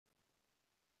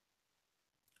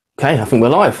Okay, I think we're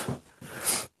live.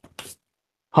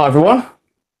 Hi everyone.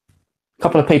 A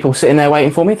couple of people sitting there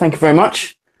waiting for me. Thank you very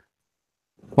much.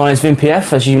 My name's Vin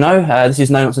PF, as you know. This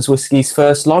is No Nonsense Whisky's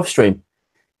first live stream.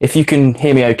 If you can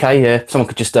hear me okay, someone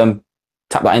could just tap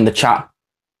that in the chat.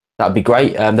 That'd be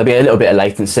great. There'll be a little bit of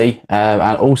latency.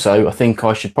 And also, I think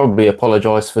I should probably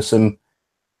apologise for some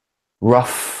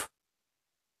rough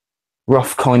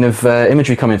kind of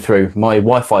imagery coming through. My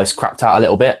Wi-Fi's crapped out a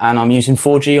little bit and I'm using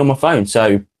 4G on my phone.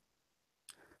 So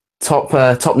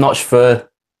top notch for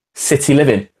city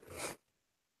living.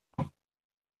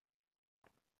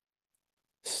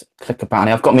 Just click a button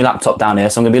here. I've got my laptop down here,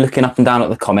 so I'm going to be looking up and down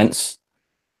at the comments,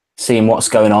 seeing what's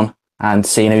going on and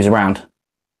seeing who's around. I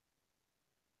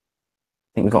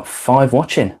think we've got 5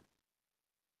 watching.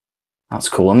 That's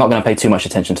cool. I'm not going to pay too much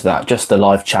attention to that, just the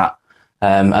live chat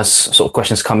as sort of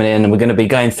questions coming in. And we're going to be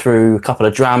going through a couple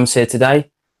of drams here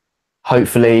today.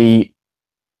 Hopefully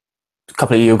a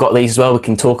couple of you have got these as well. We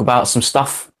can talk about some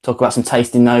stuff, talk about some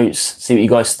tasting notes, see what you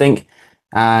guys think.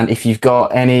 And if you've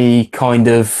got any kind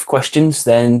of questions,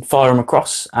 then fire them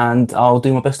across and I'll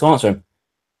do my best to answer them.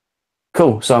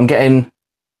 Cool. So I'm getting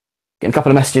a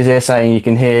couple of messages here saying you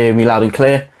can hear me loud and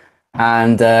clear.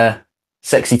 And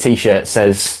sexy t-shirt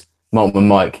says Maltman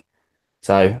Mike.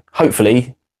 So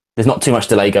hopefully there's not too much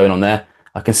delay going on there.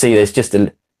 I can see there's just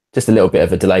a little bit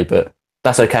of a delay, but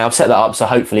that's okay. I've set that up so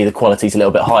hopefully the quality's a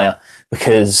little bit higher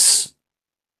because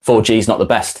 4G is not the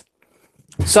best.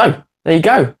 So there you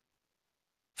go.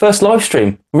 First live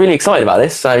stream. Really excited about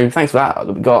this. So thanks for that.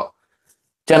 We've got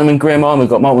Gentleman Grim on. We've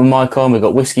got Maltman Mike on. We've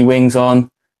got Whiskey Wings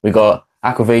on. We've got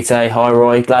Aquavite. Hi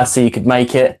Roy. Glad to see you could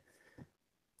make it.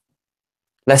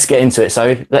 Let's get into it.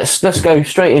 So let's go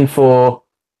straight in for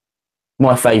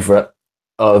my favourite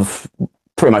of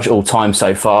pretty much all time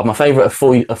so far. My favourite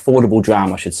affordable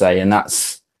dram, I should say, and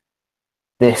that's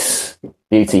this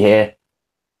beauty here,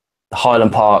 the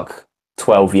Highland Park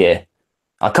 12 year.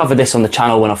 I covered this on the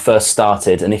channel when I first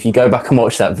started, and if you go back and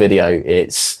watch that video,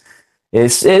 it's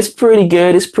pretty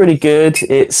good. It's pretty good.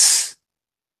 It's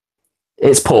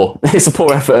poor. It's a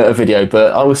poor effort at a video,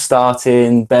 but I was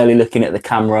starting, barely looking at the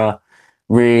camera,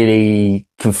 really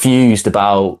confused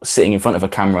about sitting in front of a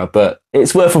camera, but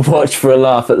it's worth a watch for a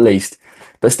laugh at least.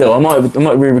 But still, I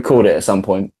might re-record it at some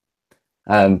point.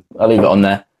 I'll leave it on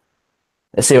there.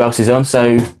 Let's see who else is on.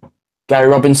 So Gary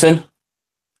Robinson,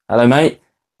 hello mate.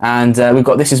 And we've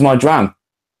got This Is My Dram.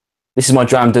 This Is My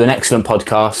Dram do an excellent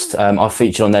podcast. I've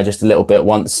featured on there just a little bit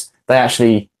once. They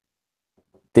actually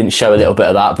didn't show a little bit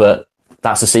of that, but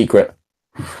that's a secret.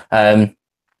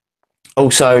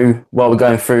 Also, while we're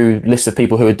going through lists of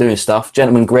people who are doing stuff,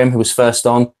 Gentleman Grim, who was first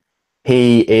on,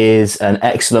 he is an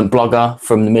excellent blogger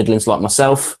from the Midlands like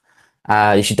myself.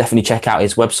 You should definitely check out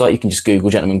his website. You can just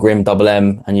Google Gentleman Grim, double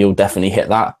M, and you'll definitely hit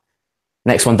that.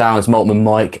 Next one down is Maltman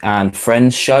Mike and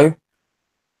Friends Show.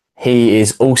 He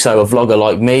is also a vlogger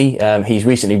like me. He's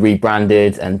recently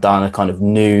rebranded and done a kind of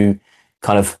new,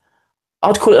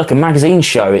 I'd call it like a magazine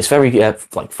show. It's very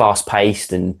like fast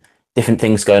paced and different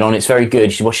things going on. It's very good.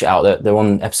 You should watch it out. They're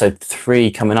on episode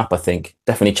 3 coming up, I think.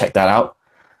 Definitely check that out.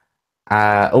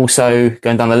 Also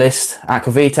going down the list,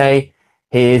 Aquavite.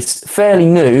 He is fairly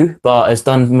new, but has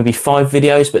done maybe 5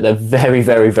 videos, but they're very,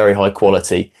 very, very high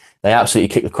quality. They absolutely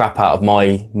kick the crap out of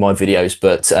my videos,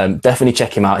 but definitely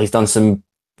check him out. He's done some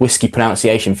whiskey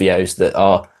pronunciation videos that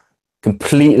are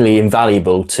completely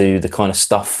invaluable to the kind of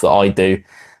stuff that I do.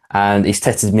 And he's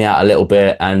tested me out a little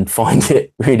bit and find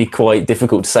it really quite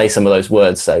difficult to say some of those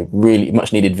words. So really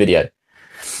much needed video.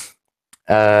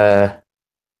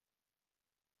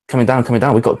 Coming down.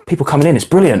 We've got people coming in. It's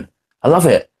brilliant. I love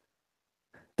it.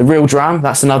 The Real Dram.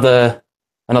 That's another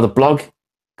blog.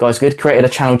 Guy's good. Created a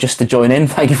channel just to join in.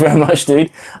 Thank you very much,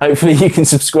 dude. Hopefully you can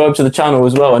subscribe to the channel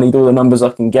as well. I need all the numbers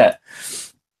I can get.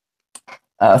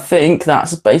 I think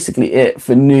that's basically it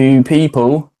for new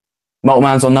people.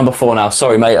 Maltman's on number 4 now.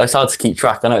 Sorry, mate. It's hard to keep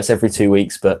track. I know it's every 2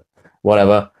 weeks, but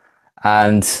whatever.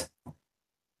 And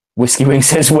Whiskey Wing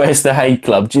says, where's the Hay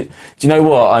Club? Do you know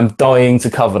what? I'm dying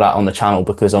to cover that on the channel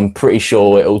because I'm pretty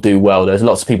sure it'll do well. There's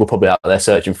lots of people probably out there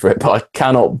searching for it, but I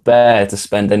cannot bear to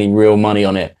spend any real money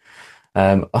on it.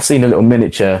 I've seen a little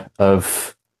miniature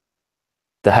of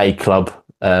the Hay Club.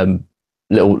 It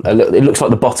looks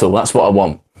like the bottle. That's what I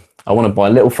want. I want to buy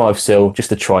a little 5 just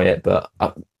to try it, but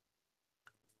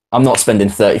I'm not spending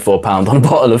 £34 on a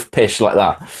bottle of pish like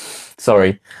that.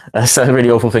 Sorry. That's a really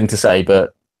awful thing to say,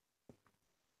 but...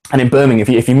 And in Birmingham,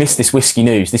 if you missed this whiskey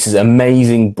news, this is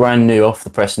amazing, brand new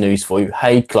off-the-press news for you.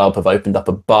 Hay Club have opened up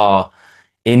a bar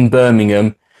in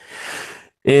Birmingham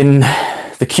in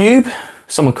the Cube.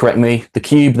 Someone correct me. The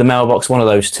Cube, the Mailbox, one of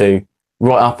those two.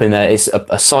 right up in there. It's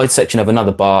a side section of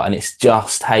another bar, and it's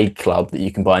just Hague Club that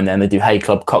you can buy in there. And they do Hague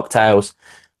Club cocktails.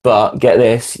 But get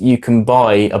this, you can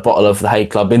buy a bottle of the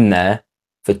Hague Club in there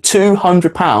for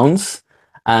 £200,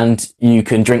 and you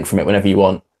can drink from it whenever you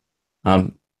want.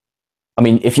 I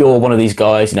mean, if you're one of these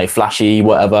guys, you know, flashy,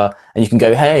 whatever, and you can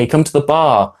go, hey, come to the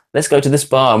bar. Let's go to this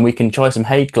bar and we can try some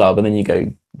Hague Club. And then you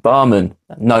go, barman,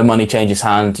 no money changes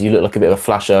hands. You look like a bit of a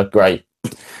flasher. Great.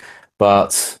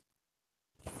 But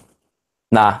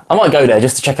nah, I might go there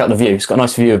just to check out the view. It's got a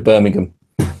nice view of Birmingham.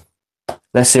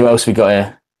 Let's see what else we got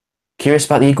here. Curious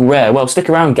about the Eagle Rare. Well, stick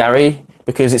around, Gary,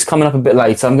 because it's coming up a bit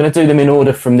later. I'm going to do them in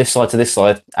order from this side to this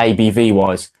side, ABV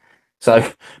wise.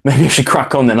 So maybe I should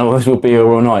crack on then, otherwise we'll be here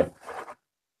all night.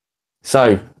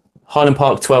 So, Highland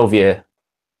Park 12 year.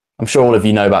 I'm sure all of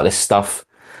you know about this stuff.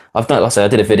 I've done, like I said, I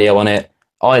did a video on it.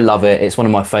 I love it. It's one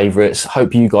of my favourites.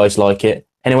 Hope you guys like it.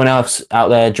 Anyone else out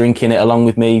there drinking it along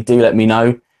with me, do let me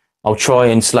know. I'll try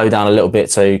and slow down a little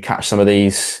bit to catch some of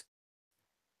these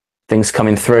things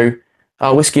coming through.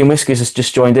 Oh, Whiskey and Whiskers has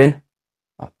just joined in.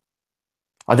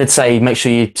 I did say, make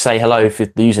sure you say hello if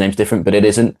the username's different, but it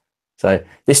isn't. So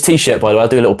this t-shirt, by the way, I'll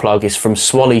do a little plug, is from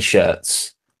Swally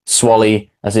Shirts. Swally,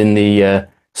 as in the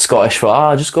Scottish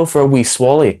for, just go for a wee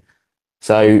Swally.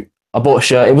 So I bought a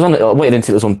shirt. It was on. I waited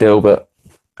until it was on deal, but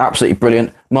absolutely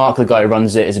brilliant. Mark, the guy who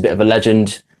runs it, is a bit of a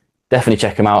legend. Definitely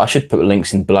check him out. I should put the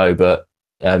links in below, but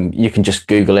you can just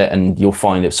Google it and you'll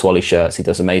find it. Swally Shirts. He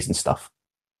does amazing stuff.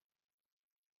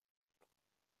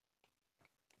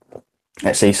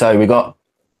 Let's see. So we got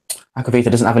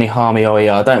Akavita doesn't have any harmy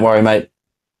OER. Don't worry, mate.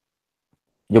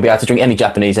 You'll be able to drink any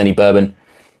Japanese, any bourbon.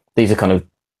 These are kind of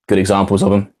good examples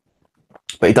of them.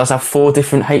 But he does have 4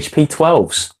 different HP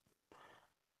 12s.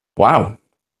 Wow.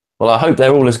 Well, I hope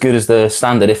they're all as good as the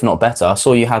standard, if not better. I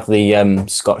saw you have the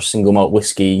Scotch Single Malt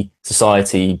Whisky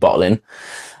Society bottle in.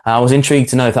 I was intrigued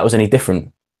to know if that was any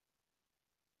different.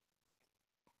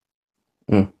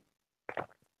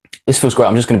 This feels great.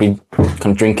 I'm just going to be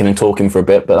kind of drinking and talking for a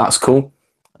bit, but that's cool.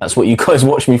 That's what you guys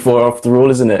watch me for after all,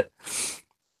 isn't it?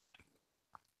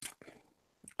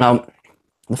 Now,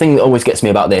 the thing that always gets me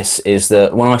about this is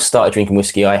that when I started drinking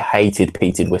whiskey, I hated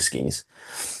peated whiskies.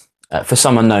 For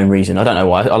some unknown reason. I don't know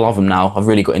why. I love them now. I've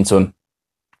really got into them.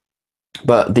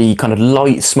 But the kind of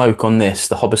light smoke on this,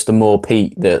 the Hobbister Moor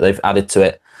peat that they've added to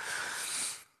it,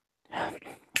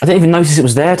 I didn't even notice it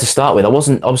was there to start with. I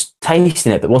was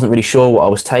tasting it, but wasn't really sure what I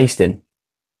was tasting.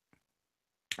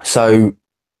 So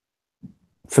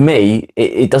for me,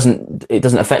 it doesn't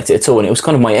affect it at all. And it was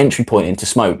kind of my entry point into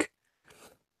smoke.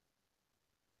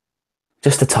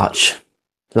 Just a touch.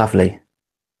 Lovely.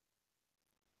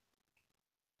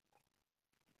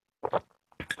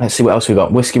 Let's see what else we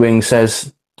got. Whiskey Wing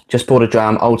says, just poured a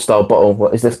dram, old style bottle.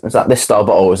 What is this? Is that this style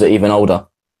bottle, or is it even older?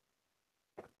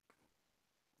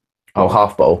 Oh,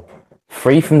 half bottle.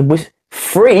 Free from the whiskey.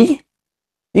 Free?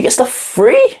 You get stuff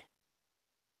free?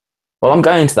 Well, I'm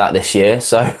going to that this year,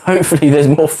 so hopefully there's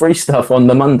more free stuff on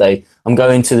the Monday. I'm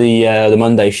going to the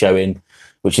Monday showing,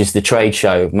 which is the trade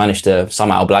show. Managed to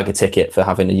somehow blag a ticket for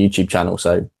having a YouTube channel,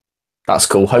 so that's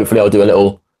cool. Hopefully I'll do a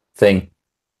little thing.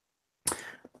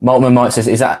 Maltman Mike says,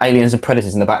 is that Aliens and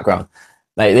Predators in the background?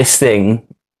 Mate, this thing,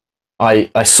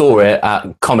 I saw it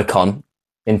at Comic-Con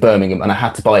in Birmingham and I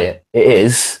had to buy it.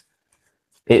 It's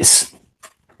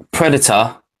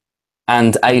Predator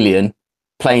and Alien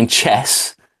playing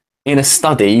chess in a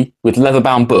study with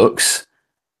leather-bound books,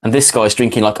 and this guy's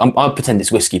drinking like, I pretend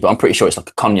it's whiskey, but I'm pretty sure it's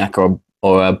like a cognac or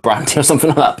a brandy or something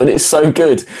like that, but it's so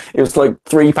good. It was like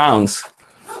 £3.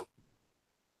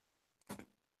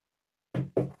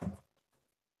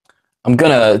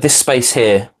 This space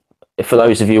here, for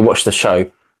those of you who watch the show,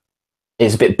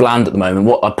 is a bit bland at the moment.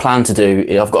 What I plan to do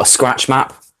is I've got a scratch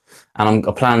map, and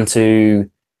I plan to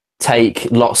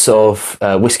take lots of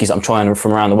whiskies I'm trying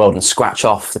from around the world and scratch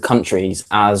off the countries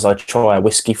as I try a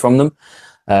whiskey from them.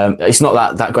 It's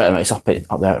not that great. It's up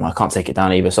there, and I can't take it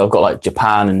down either. So I've got like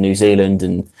Japan and New Zealand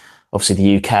and obviously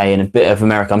the UK and a bit of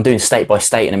America. I'm doing state by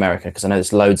state in America because I know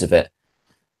there's loads of it.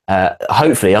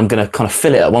 Hopefully I'm going to kind of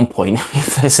fill it at one point.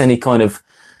 If there's any kind of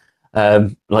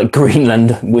like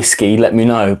Greenland whiskey, let me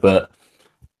know. But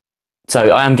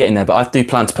so I am getting there, but I do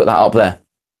plan to put that up there.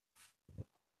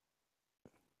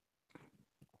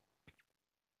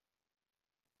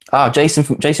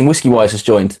 Jason Whiskey Wise has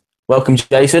joined. Welcome,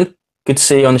 Jason. Good to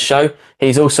see you on the show.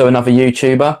 He's also another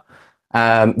YouTuber.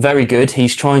 Very good.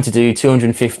 He's trying to do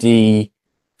 250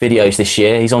 videos this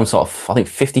year. He's on sort of, I think,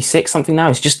 56 something now.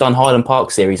 He's just done Highland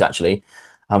Park series, actually.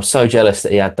 I'm so jealous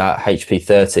that he had that HP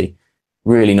 30.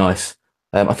 Really nice.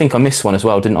 I think I missed one as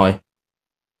well, didn't I?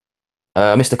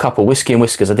 I missed a couple. Whiskey and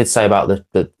Whiskers, I did say about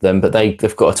them, but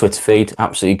they've got a Twitter feed.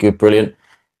 Absolutely good, brilliant.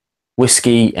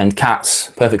 Whiskey and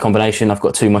Cats, perfect combination. I've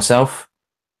got two myself.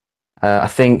 I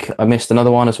think I missed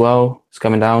another one as well. It's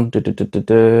coming down.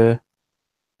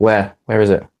 Where? Where is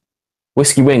it?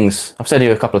 Whiskey Wings. I've said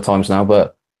it a couple of times now,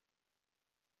 but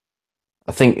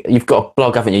I think you've got a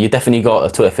blog, haven't you? You've definitely got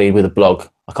a Twitter feed with a blog.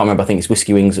 I can't remember. I think it's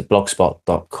whiskywings at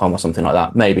blogspot.com or something like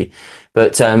that, maybe.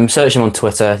 But search them on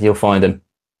Twitter. You'll find them.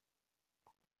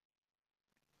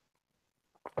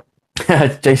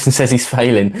 Jason says he's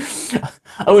failing.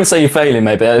 I wouldn't say you're failing,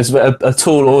 maybe. It was a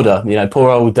tall order. You know, poor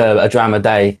old a dram a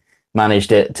day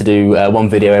managed it to do one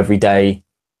video every day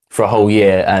for a whole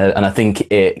year. And I think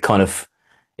it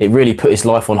really put his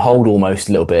life on hold almost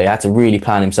a little bit. He had to really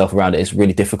plan himself around it. It's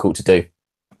really difficult to do.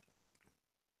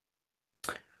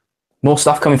 More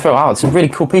stuff coming through. Wow, some really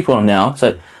cool people on now.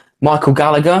 So Michael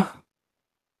Gallagher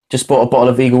just bought a bottle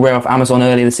of Eagle Rare off Amazon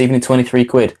earlier this evening, 23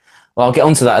 quid. Well, I'll get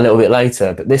onto that a little bit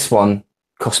later, but this one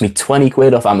cost me 20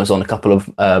 quid off Amazon a couple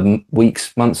of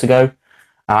months ago.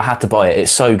 I had to buy it.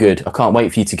 It's so good. I can't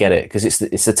wait for you to get it because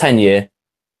it's a 10-year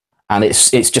and it's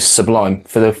just sublime.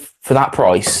 For that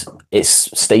price, it's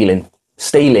stealing.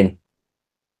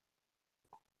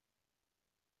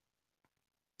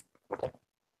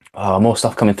 Oh, more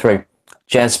stuff coming through.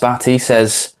 Jez Batty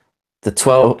says the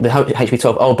HP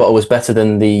 12 old bottle was better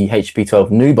than the HP 12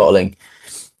 new bottling.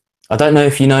 I don't know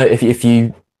if you know if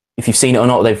you've seen it or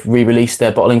not. They've re-released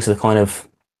their bottlings, the kind of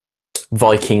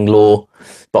Viking lore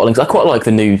bottlings. I quite like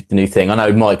the new thing. I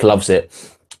know Mike loves it,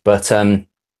 but I'm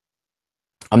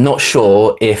not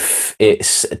sure if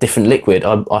it's a different liquid.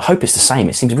 I hope it's the same.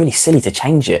 It seems really silly to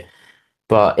change it,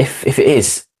 but if it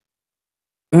is,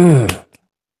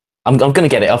 I'm going to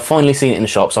get it. I've finally seen it in the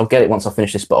shops. I'll get it once I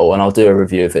finish this bottle, and I'll do a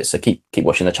review of it. So keep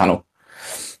watching the channel.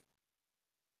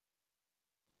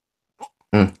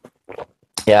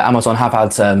 Yeah, Amazon have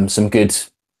had some good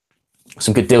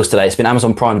deals today. It's been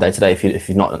Amazon Prime Day today. If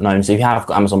you've not known, so if you have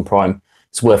got Amazon Prime,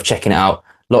 it's worth checking it out.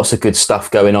 Lots of good stuff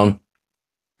going on.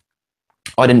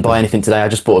 I didn't buy anything today. I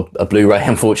just bought a Blu-ray.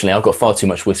 Unfortunately, I've got far too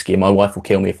much whiskey, and my wife will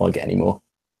kill me if I get any more.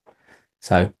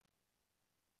 So,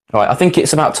 all right, I think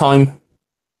it's about time.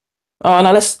 Oh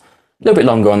no, let's a little bit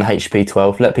longer on the HP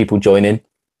 12. Let people join in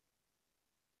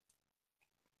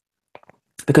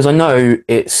because I know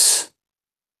it's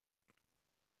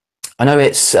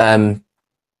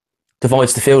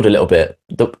divides the field a little bit.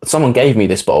 Someone gave me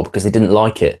this bottle because they didn't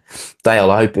like it.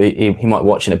 Dale, I hope he might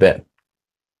watch in a bit.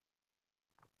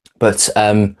 But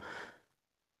I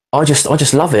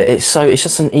just love it. It's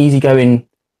just an easygoing,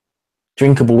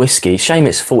 drinkable whiskey. Shame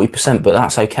it's 40%, but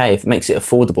that's okay if it makes it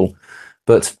affordable.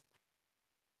 But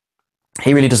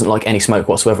he really doesn't like any smoke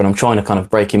whatsoever, and I'm trying to kind of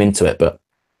break him into it. But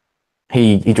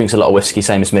he drinks a lot of whiskey,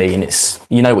 same as me, and it's,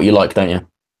 you know what you like, don't you?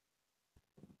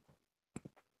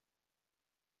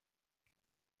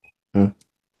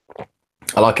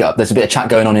 I like it. There's a bit of chat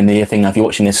going on in the thing. Now, if you're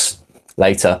watching this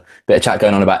later, a bit of chat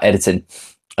going on about editing.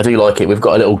 I do like it. We've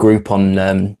got a little group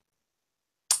on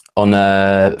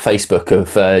Facebook of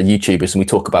YouTubers, and we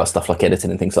talk about stuff like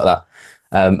editing and things like that.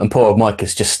 And poor old Mike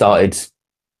has just started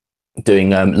doing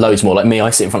loads more. Like me, I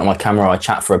sit in front of my camera, I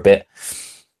chat for a bit,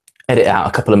 edit out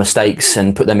a couple of mistakes,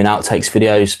 and put them in outtakes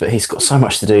videos. But he's got so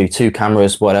much to do. 2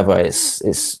 cameras, whatever.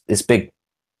 It's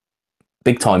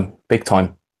big time.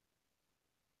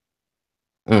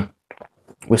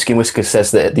 Whiskey and Whiskers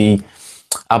says that the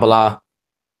Abala,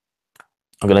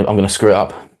 I'm gonna screw it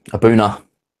up. Abuna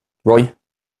was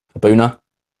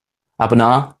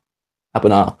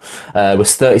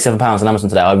 £37 on Amazon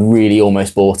today. I really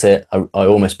almost bought it. I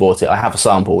almost bought it. I have a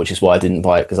sample, which is why I didn't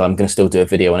buy it, because I'm going to still do a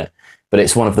video on it. But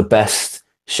it's one of the best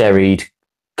sherried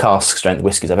cask strength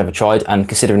whiskies I've ever tried, and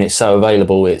considering it's so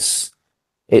available, it's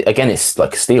like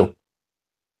a steal.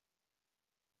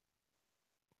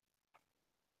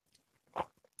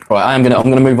 Right, I'm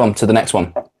gonna move on to the next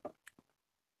one.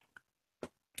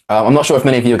 I'm not sure if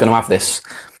many of you are going to have this.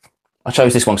 I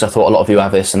chose this one because I thought a lot of you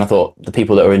have this, and I thought the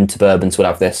people that are into bourbons would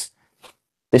have this.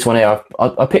 This one here,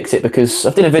 I picked it because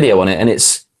I've done a video on it, and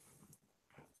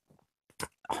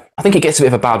I think it gets a bit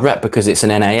of a bad rep because it's an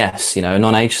NAS, you know, a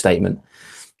non-age statement.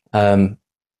 So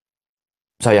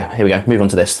yeah, here we go. Move on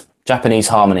to this. Japanese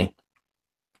Harmony.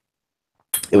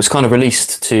 It was kind of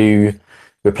released to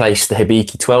replace the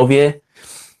Hibiki 12-year.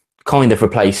 Kind of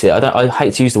replace it. I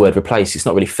hate to use the word replace. It's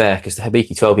not really fair because the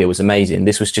Hibiki 12-year was amazing.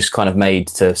 This was just kind of made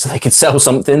so they could sell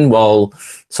something while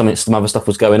some other stuff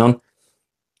was going on.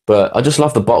 But I just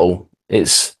love the bottle.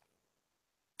 It's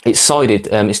sided.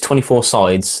 It's 24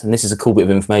 sides, and this is a cool bit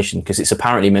of information because it's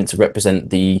apparently meant to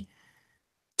represent the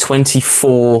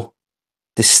 24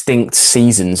 distinct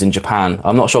seasons in Japan.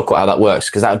 I'm not sure quite how that works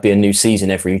because that would be a new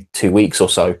season every 2 weeks or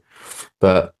so.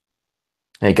 But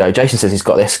there you go. Jason says he's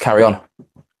got this. Carry on.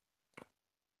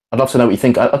 I'd love to know what you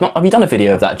think. Have you done a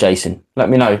video of that, Jason? Let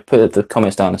me know. Put the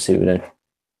comments down and see what we're doing.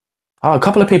 Oh, a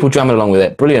couple of people drumming along with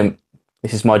it. Brilliant.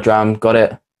 This is my dram. Got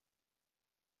it.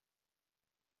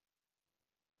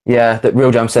 Yeah, the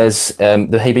Real Jam says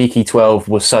the Hibiki 12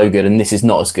 was so good and this is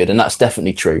not as good. And that's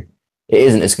definitely true. It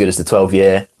isn't as good as the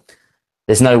 12-year.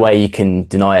 There's no way you can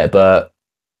deny it, but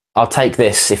I'll take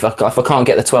this. If I can't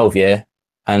get the 12-year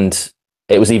and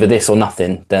it was either this or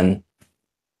nothing, then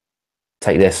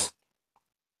take this.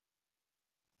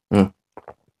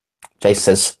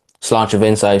 Jason says, Slancha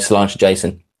Vince, Slancha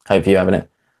Jason. Hope you're having it.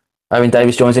 Owen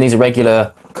Davis joins in. He's a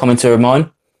regular commenter of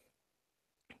mine.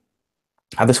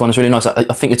 This one is really nice. I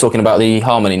think you're talking about the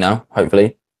harmony now,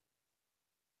 hopefully.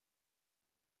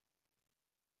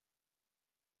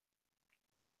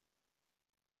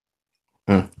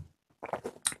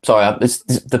 Sorry, it's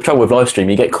the trouble with live stream.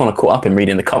 You get kind of caught up in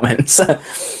reading the comments.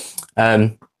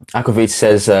 Aquavita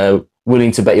says,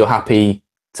 willing to bet you're happy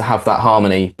to have that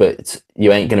harmony, but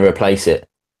you ain't going to replace it.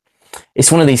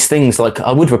 It's one of these things, like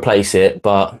I would replace it,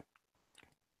 but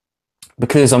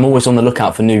because I'm always on the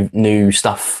lookout for new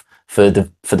stuff for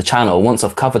the channel, once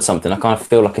I've covered something, I kind of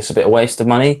feel like it's a bit of a waste of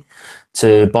money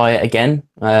to buy it again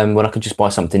when I could just buy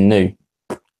something new.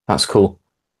 That's cool.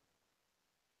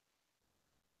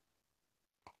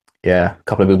 Yeah, a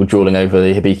couple of people drooling over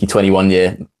the Hibiki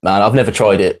 21-year. Man, I've never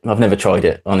tried it.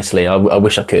 Honestly. I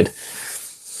wish I could.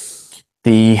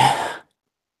 The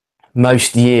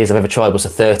most years I've ever tried was a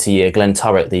 30-year Glen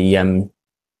Turret,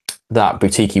 that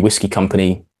boutique whiskey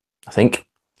company, I think,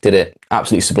 did it.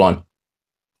 Absolutely sublime.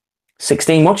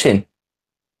 16 watching.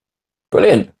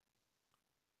 Brilliant.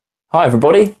 Hi,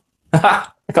 everybody. I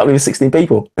can't believe it's 16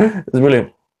 people. It's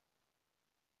brilliant.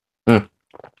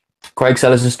 Craig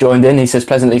Sellers has joined in. He says,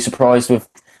 pleasantly surprised with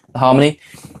the harmony.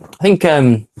 I think,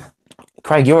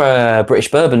 Craig, you're a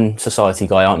British Bourbon Society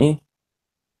guy, aren't you?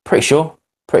 Pretty sure.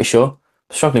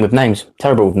 Struggling with names.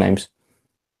 Terrible with names.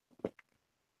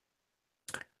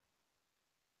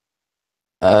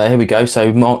 Here we go.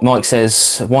 So Mike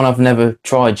says, one I've never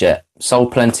tried yet.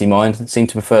 Sold plenty, mind. Seem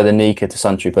to prefer the Nika to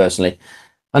Suntory, personally.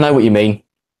 I know what you mean.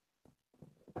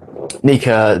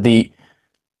 Nika,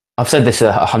 I've said this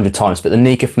 100 times, but the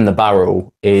Nika from the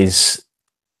barrel is,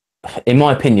 in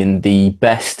my opinion, the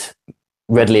best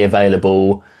readily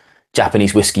available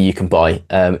Japanese whiskey you can buy.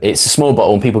 It's a small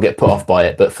bottle and people get put off by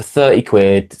it, but for 30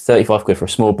 quid, 35 quid for a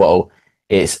small bottle,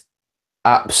 it's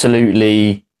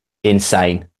absolutely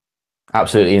insane.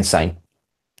 Absolutely insane.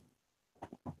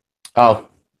 Oh,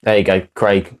 there you go,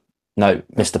 Craig. No,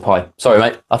 Mr. Pie. Sorry,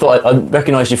 mate. I thought I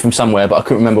recognised you from somewhere, but I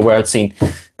couldn't remember where I'd seen.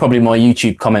 Probably my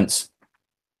YouTube comments.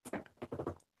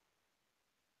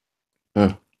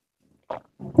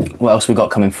 What else we got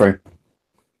coming through?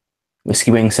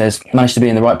 Whiskey Wing says, managed to be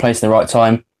in the right place at the right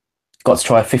time. Got to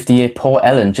try a 50-year Port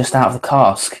Ellen just out of the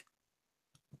cask.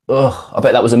 Ugh, I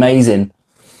bet that was amazing.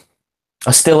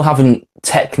 I still haven't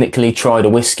technically tried a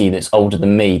whiskey that's older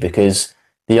than me, because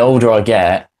the older I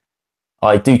get,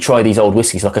 I do try these old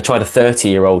whiskies. Like I tried a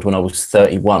 30-year-old when I was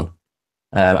 31.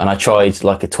 And I tried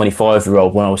like a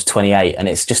 25-year-old when I was 28. And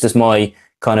it's just as my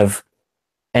kind of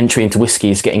entry into whiskey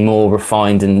is getting more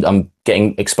refined and I'm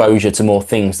getting exposure to more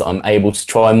things, that I'm able to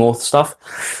try more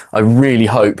stuff. I really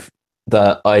hope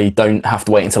that I don't have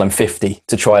to wait until I'm 50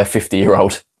 to try a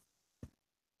 50-year-old.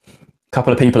 A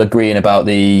couple of people agreeing about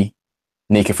the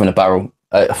Nika from the barrel.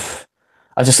 I've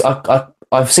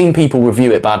seen people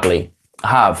review it badly. I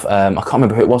have. I can't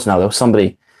remember who it was now. There was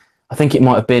somebody, I think it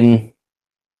might have been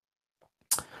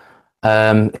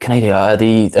Canada,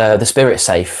 the Spirit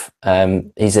Safe.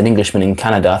 He's an Englishman in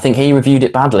Canada. I think he reviewed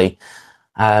it badly.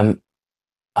 I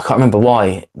can't remember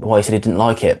why he said he didn't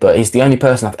like it, but he's the only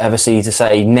person I've ever seen to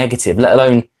say negative, let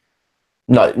alone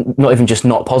not even just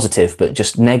not positive, but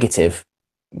just negative.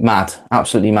 Mad,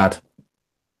 absolutely mad.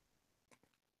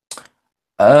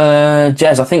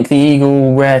 Jez, I think the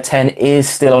Eagle Rare 10 is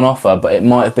still on offer, but it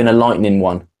might have been a Lightning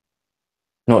one.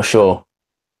 Not sure.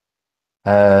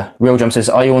 Real Jump says,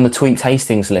 are you on the Tweaked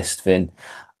Hastings list, Vin?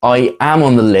 I am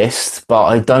on the list, but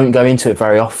I don't go into it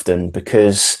very often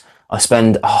because I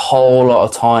spend a whole lot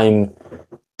of time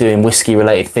doing whiskey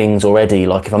related things already.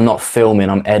 Like if I'm not filming,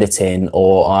 I'm editing,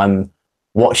 or I'm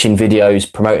watching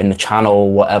videos, promoting the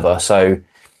channel, whatever. So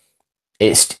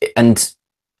and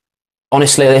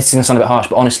honestly, this is going to sound a bit harsh,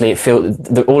 but honestly,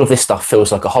 all of this stuff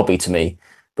feels like a hobby to me.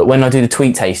 But when I do the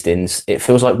Tweaked Tastings, it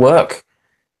feels like work.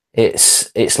 It's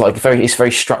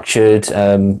very structured,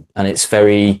 and it's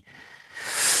very,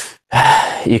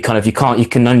 you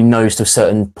can only nose to a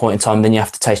certain point in time, then you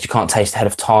have to taste. You can't taste ahead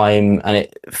of time, and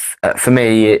for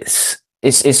me,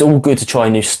 it's all good to try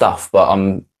new stuff, but I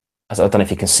don't know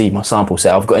if you can see my sample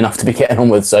set. I've got enough to be getting on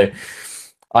with, so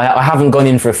I haven't gone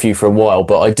in for a few for a while,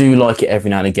 but I do like it every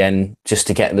now and again just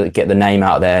to get the name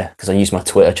out there, because I use my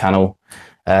Twitter channel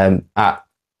at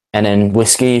NN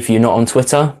Whisky. If you're not on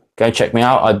Twitter, go check me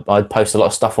out. I post a lot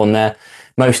of stuff on there,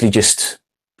 mostly just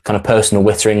kind of personal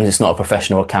witterings. It's not a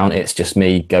professional account. It's just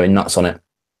me going nuts on it.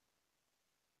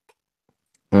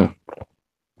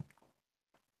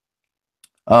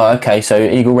 Oh, okay. So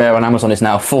Eagle Rare on Amazon is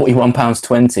now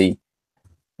 £41.20.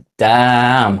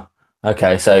 Damn.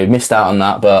 Okay, so missed out on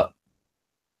that, but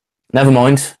never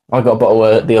mind. I got a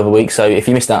bottle the other week, so if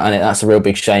you missed out on it, that's a real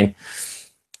big shame.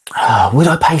 Would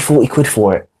I pay 40 quid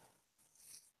for it?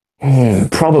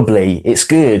 Probably. It's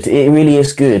good. It really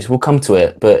is good. We'll come to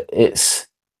it, but it's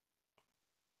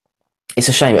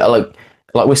a shame. Like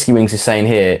Whiskey Wings is saying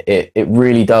here, it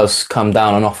really does come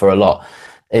down on offer a lot.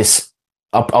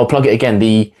 I'll plug it again.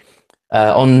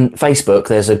 On Facebook,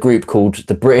 there's a group called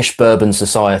the British Bourbon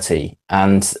Society,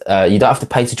 and you don't have to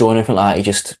pay to join or anything like that. You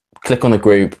just click on the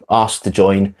group, ask to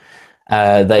join.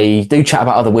 They do chat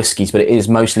about other whiskies, but it is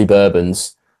mostly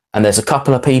bourbons. And there's a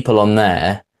couple of people on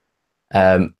there,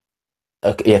 a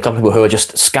couple of people who are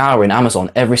just scouring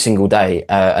Amazon every single day.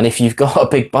 And if you've got a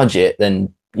big budget,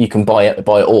 then you can buy it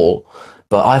all.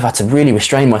 But I've had to really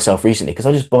restrain myself recently, because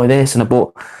I just buy this, and I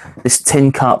bought this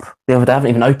tin cup the other day. I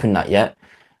haven't even opened that yet.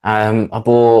 I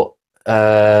bought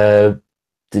I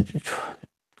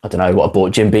don't know what I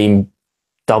bought, Jim Beam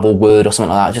double wood or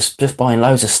something like that. Just buying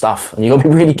loads of stuff, and you got to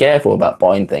be really careful about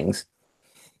buying things.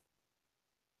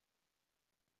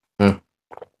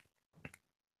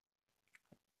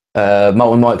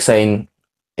 Malt and Mike saying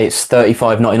it's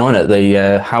 £35.99 at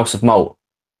the House of Malt.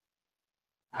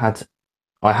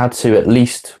 I had to at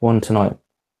least one tonight.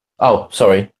 Oh,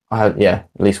 sorry. At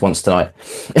least once tonight.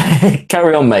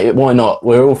 Carry on, mate. Why not?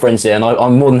 We're all friends here, and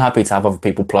I'm more than happy to have other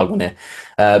people plug on here.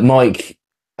 Mike,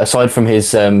 aside from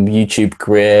his YouTube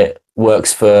career,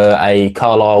 works for a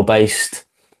Carlisle-based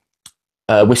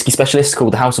whiskey specialist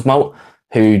called the House of Malt,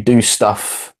 who do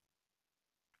stuff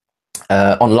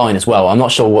online as well. I'm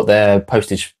not sure what their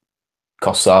postage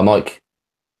costs are. Mike,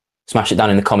 smash it down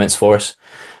in the comments for us.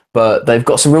 But they've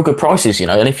got some real good prices,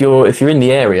 and if you're in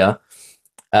the area,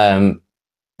 then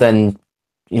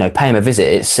pay him a visit.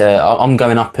 It's I'm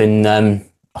going up in I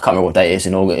can't remember what date it is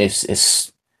in August.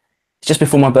 It's just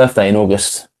before my birthday in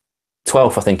August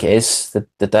 12th, I think it is,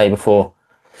 the day before.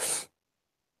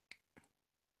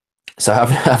 So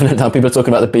having done, people are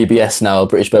talking about the BBS now,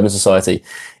 British Bourbon Society.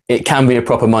 It can be a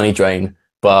proper money drain,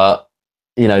 but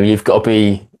you've got to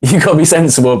be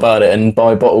sensible about it and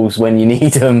buy bottles when you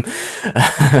need them.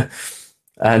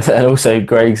 and also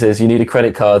Greg says you need a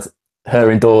credit card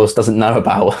her indoors doesn't know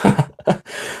about.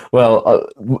 Well,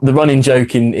 the running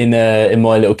joke in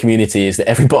my little community is that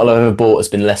every bottle I've ever bought has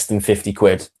been less than 50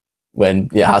 quid when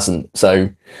it hasn't. So,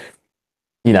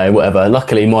 whatever.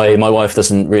 Luckily, my wife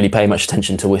doesn't really pay much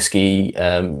attention to whiskey.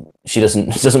 She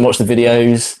doesn't watch the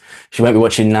videos. She won't be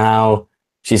watching now.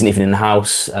 She isn't even in the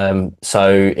house.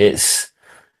 So it's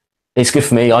good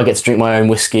for me. I get to drink my own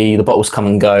whiskey. The bottles come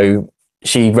and go.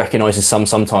 She recognises some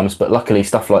sometimes, but luckily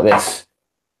stuff like this,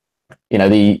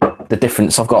 the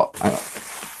difference I've got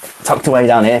tucked away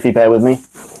down here, if you bear with me.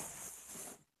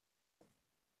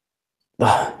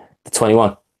 The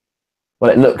 21.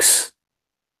 Well, it looks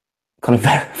kind of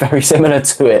very, very similar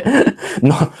to it.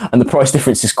 And the price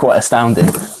difference is quite astounding.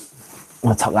 I'm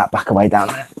going to tuck that back away down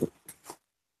there.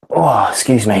 Oh,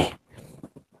 excuse me.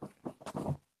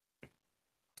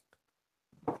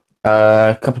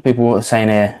 A couple of people are saying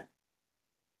here,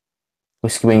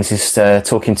 Whiskey Wings is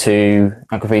talking to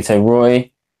Agravito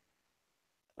Roy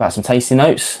about some tasting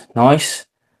notes. Nice.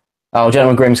 Oh,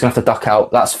 Gentleman Grimm's going to have to duck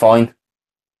out. That's fine.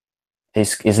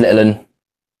 His little un.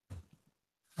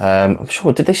 I'm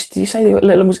sure, did you say that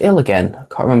little un was ill again? I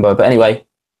can't remember. But anyway,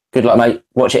 good luck, mate.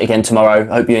 Watch it again tomorrow.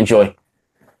 Hope you enjoy.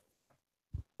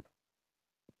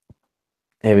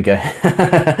 Here we go.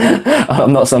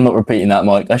 I'm not repeating that,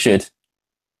 Mike. I should.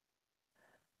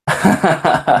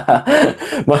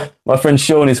 my friend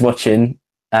Sean is watching,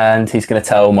 and he's going to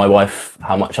tell my wife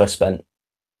how much I spent.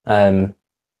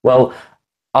 Well,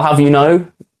 I'll have you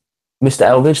know, Mr.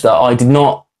 Eldridge, that I did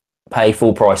not pay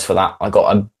full price for that. I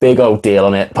got a big old deal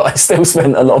on it, but I still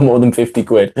spent a lot more than 50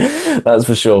 quid. That's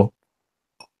for sure.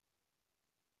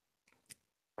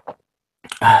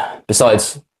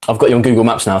 Besides, I've got you on Google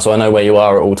Maps now, so I know where you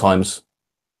are at all times.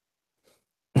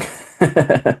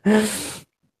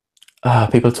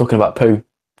 People are talking about poo.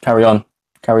 Carry on.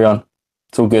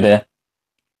 It's all good here.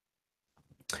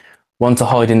 One to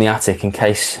hide in the attic in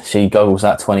case she goggles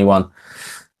at 21.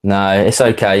 No, it's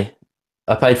okay.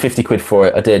 I paid 50 quid for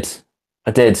it. I did.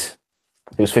 It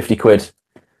was 50 quid.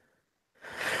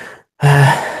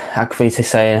 Akvita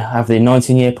saying, I have the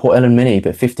 19-year Port Ellen Mini,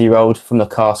 but 50-year-old from the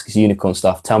cask is unicorn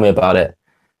stuff. Tell me about it.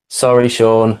 Sorry,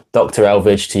 Sean. Dr.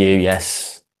 Elvidge to you,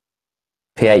 yes.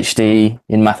 PhD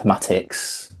in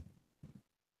mathematics.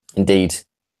 Indeed.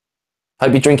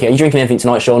 Hope you're drinking. Are you drinking anything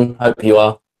tonight, Sean? Hope you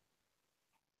are.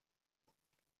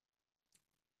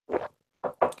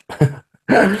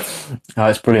 Oh,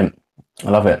 it's brilliant. I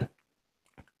love it.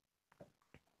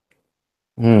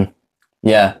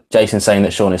 Yeah, Jason's saying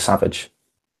that Sean is savage.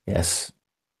 Yes.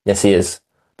 Yes, he is.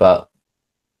 But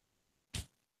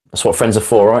that's what friends are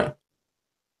for, right?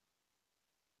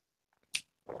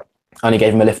 I only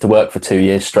gave him a lift to work for 2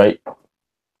 years straight.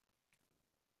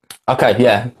 Okay,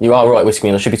 yeah, you are right, Whiskey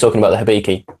Man. I should be talking about the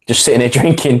Hibiki. Just sitting here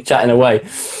drinking, chatting away.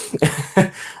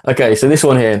 Okay, so this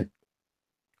one here.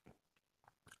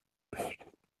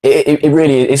 It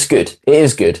really is good. It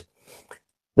is good.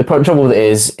 The trouble with it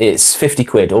is it's 50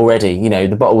 quid already. You know,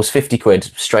 the bottle's 50 quid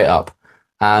straight up.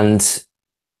 And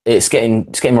it's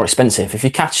getting more expensive. If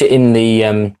you catch it in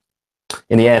the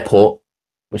airport,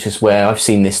 which is where I've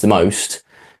seen this the most,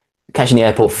 catching the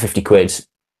airport for 50 quid,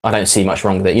 I don't see much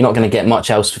wrong with it. You're not going to get much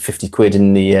else for 50 quid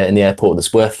in the airport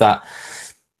that's worth that.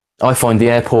 I find the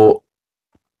airport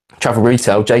travel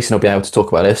retail, Jason will be able to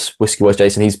talk about this, Whiskey Wise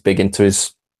Jason, he's big into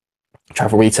his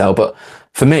travel retail, but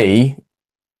for me,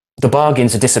 the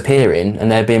bargains are disappearing and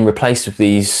they're being replaced with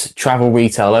these travel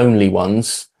retail only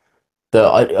ones that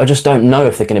I just don't know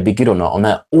if they're going to be good or not. And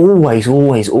they're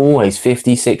always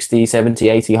 50, 60, 70,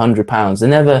 80, 100 pounds.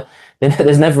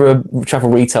 There's never a travel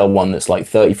retail one that's like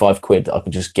 35 quid that I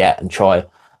can just get and try,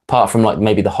 apart from like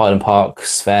maybe the Highland Park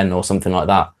Sven or something like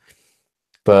that.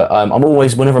 But I'm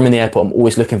always, whenever I'm in the airport, I'm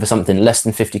always looking for something less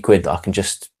than 50 quid that I can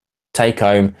just take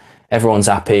home. Everyone's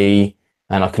happy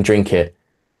and I can drink it.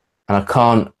 And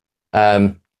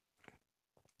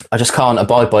I just can't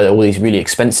abide by all these really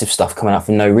expensive stuff coming out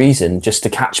for no reason, just to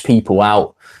catch people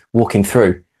out walking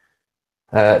through.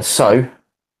 So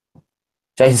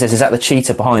Jason says, is that the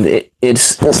cheater behind it?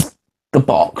 It's the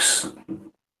box.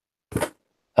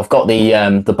 I've got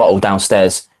the bottle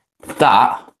downstairs.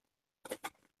 That,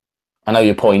 I know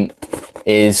your point,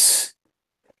 is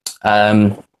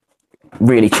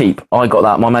really cheap. I got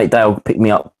that. My mate Dale picked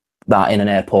me up that in an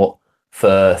airport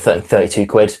for 32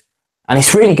 quid. And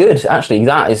it's really good, actually.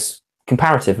 That is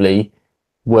comparatively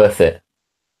worth it.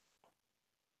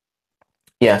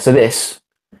 Yeah, so this,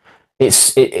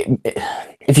 if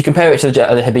you compare it to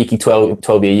the Hibiki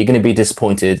 12 year, you're going to be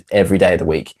disappointed every day of the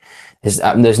week.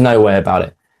 There's no way about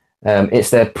it.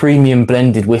 It's their premium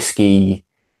blended whiskey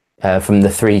from the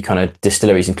 3 kind of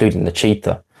distilleries, including the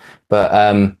cheaper.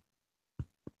 But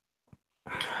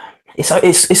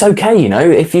it's okay, you know.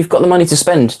 If you've got the money to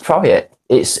spend, try it.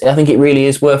 I think it really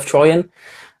is worth trying.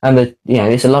 And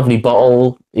it's a lovely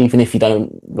bottle. Even if you don't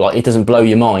like, it doesn't blow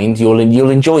your mind. You'll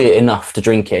enjoy it enough to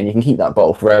drink it, and you can keep that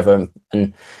bottle forever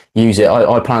and use it.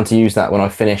 I plan to use that when I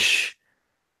finish.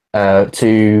 I'm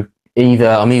either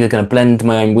going to blend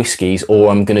my own whiskies, or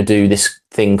I'm going to do this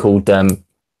thing called the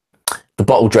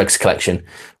bottle dregs collection,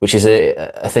 which is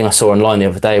a thing I saw online the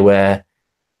other day, where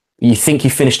you think you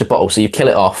finished a bottle, so you kill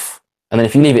it off, and then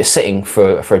if you leave it sitting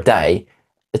for a day,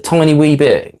 a tiny wee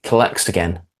bit collects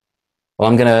again. Well,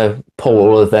 I'm going to pour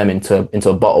all of them into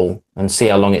a bottle and see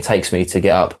how long it takes me to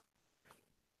get up.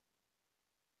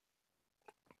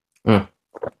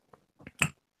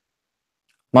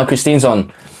 My Christine's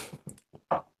on.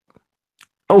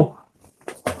 Oh,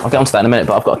 I'll get onto that in a minute,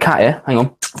 but I've got a cat here. Hang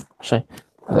on. Say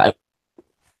hello.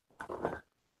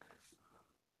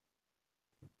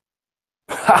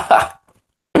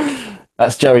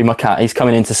 That's Joey, my cat. He's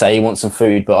coming in to say he wants some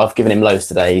food, but I've given him loads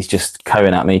today. He's just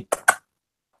cowing at me.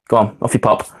 Go on, off you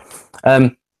pop. MK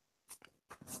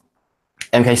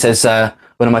says,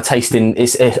 when am I tasting?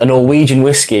 It's a Norwegian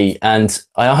whiskey, and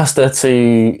I asked her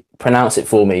to pronounce it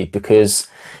for me because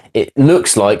it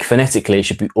looks like phonetically it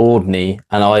should be Ordney,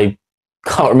 and I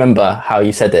can't remember how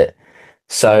you said it.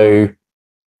 So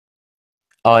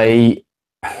I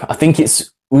think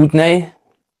it's Udne.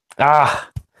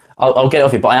 I'll get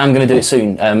off it, but I am going to do it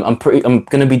soon. I'm going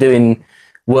to be doing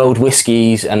world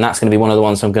whiskies, and that's going to be one of the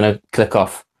ones I'm going to click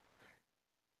off.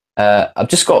 I've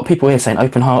just got people here saying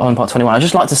open heart on part 21. I'd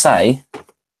just like to say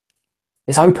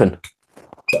it's open.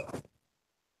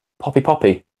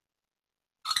 Poppy.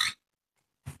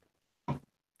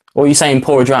 Or are you saying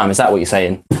pour a dram? Is that what you're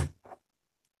saying?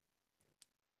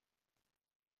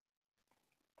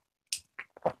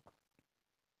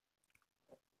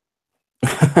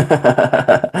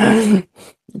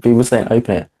 People saying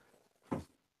open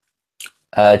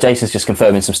it. Jason's just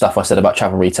confirming some stuff I said about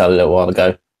travel retail a little while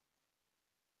ago.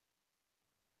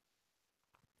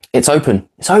 It's open.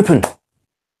 It's open.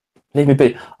 Leave me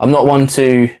be. I'm not one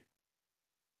to.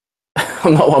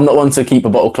 I'm not one to keep a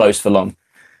bottle closed for long.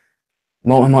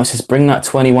 Morton Mike says, "Bring that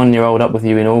 21-year-old up with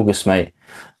you in August, mate."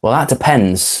 Well, that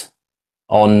depends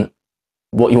on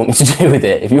what you want me to do with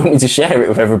it. If you want me to share it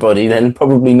with everybody, then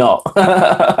probably not.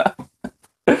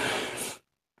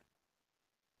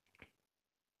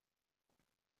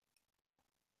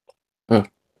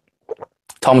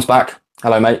 Tom's back.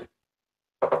 Hello, mate.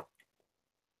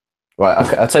 Right,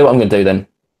 okay, I'll tell you what I'm going to do then.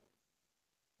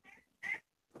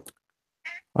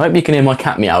 I hope you can hear my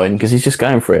cat meowing because he's just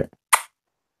going for it.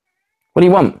 What do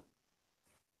you want?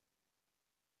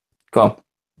 Go on.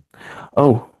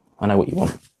 Oh, I know what you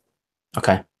want.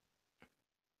 Okay.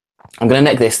 I'm going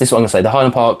to neck this. This is what I'm going to say. The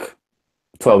Highland Park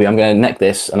 12, I'm going to neck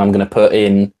this and I'm going to put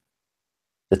in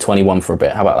the 21 for a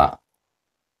bit. How about that?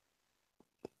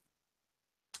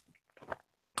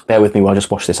 Bear with me while I just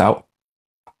wash this out.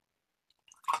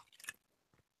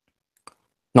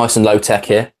 Nice and low tech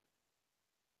here.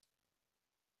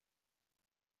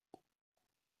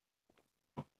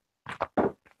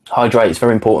 Hydrate, it's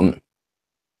very important.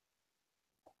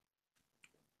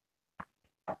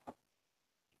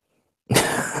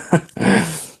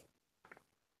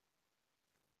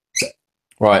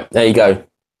 Right, there you go.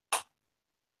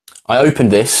 I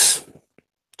opened this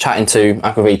chatting to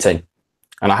Aquaviti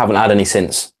and I haven't had any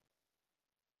since.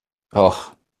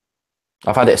 Oh,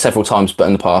 I've had it several times, but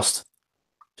in the past.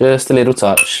 Just a little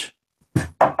touch.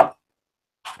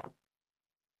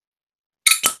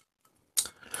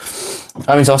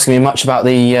 Owen's asking me much about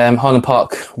the Highland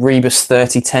Park Rebus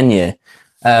 30 10-year.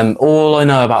 All I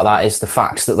know about that is the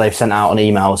facts that they've sent out on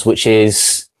emails, which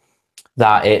is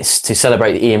that it's to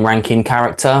celebrate the Ian Rankin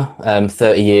character,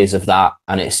 30 years of that,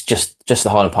 and it's just the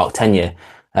Highland Park 10-year.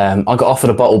 I got offered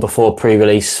a bottle before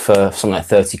pre-release for something like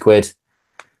 30 quid,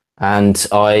 and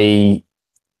I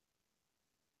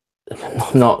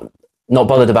not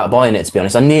bothered about buying it, to be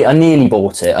honest. I nearly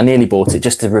bought it. I nearly bought it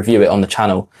just to review it on the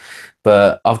channel,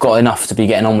 but I've got enough to be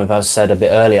getting on with, as I said a bit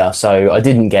earlier, so I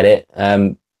didn't get it.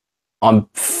 I'm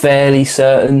fairly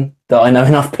certain that I know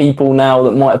enough people now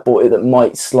that might have bought it that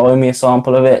might slow me a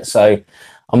sample of it, so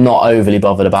I'm not overly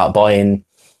bothered about buying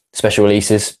special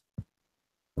releases.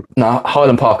 Now,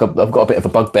 Highland Park I've got a bit of a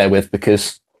bugbear with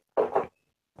because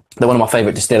they're one of my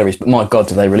favourite distilleries, but my God,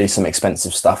 do they release some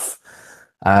expensive stuff.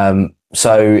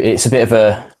 So it's a bit of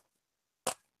a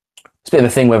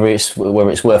thing whether it's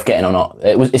worth getting or not.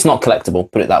 It's not collectible,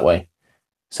 put it that way.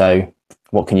 So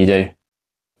what can you do?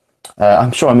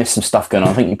 I'm sure I missed some stuff going on.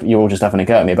 I think you're all just having a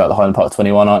go at me about the Highland Park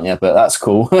 21, aren't you? But that's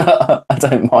cool. I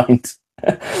don't mind.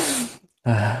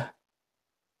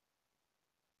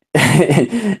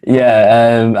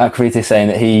 Yeah, Akrit is saying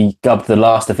that he gubbed the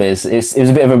last of his. It was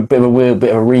a bit of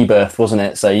a rebirth, wasn't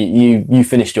it? So you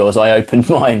finished yours, I opened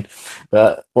mine.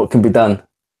 But what can be done?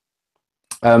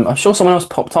 I'm sure someone else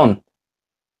popped on.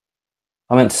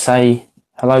 I meant to say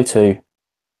hello to.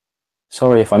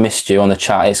 Sorry if I missed you on the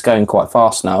chat. It's going quite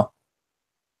fast now.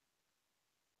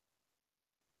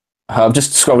 I've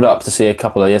just scrolled up to see a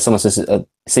couple of. Yeah, someone says it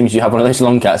seems you have one of those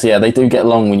long cats. Yeah, they do get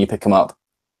long when you pick them up.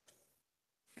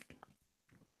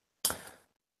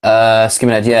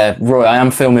 Skimming Ed, yeah, Roy, I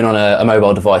am filming on a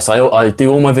mobile device. I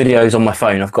do all my videos on my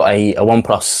phone. I've got a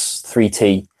OnePlus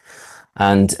 3T,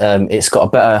 and it's got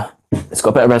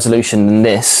a better resolution than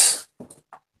this.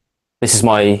 This is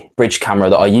my bridge camera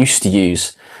that I used to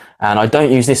use, and I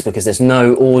don't use this because there's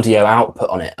no audio output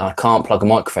on it. And I can't plug a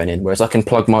microphone in, whereas I can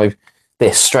plug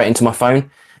this straight into my phone.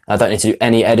 I don't need to do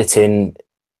any editing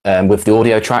with the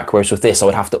audio track, whereas with this I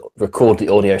would have to record the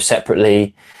audio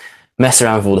separately, mess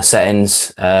around with all the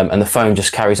settings, and the phone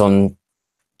just carries on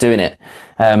doing it.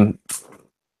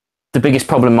 The biggest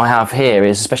problem I have here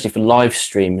is, especially for live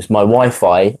streams, my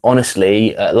Wi-Fi,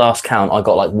 honestly, at last count, I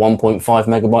got like 1.5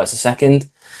 megabytes a second.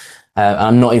 And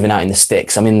I'm not even out in the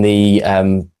sticks. I'm in the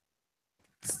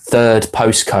third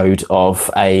postcode of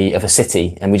a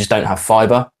city, and we just don't have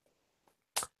fiber.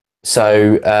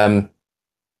 So,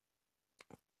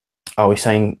 are we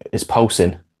saying it's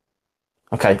pulsing?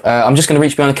 Okay, I'm just going to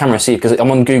reach behind the camera and see, because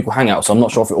I'm on Google Hangouts, so I'm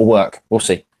not sure if it will work. We'll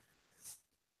see.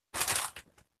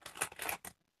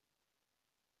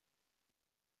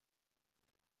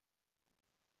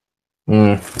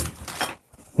 No,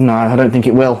 I don't think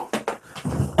it will.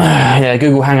 Yeah,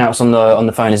 Google Hangouts on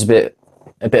the phone is a bit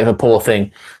of a poor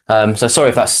thing. So sorry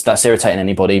if that's irritating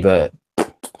anybody, but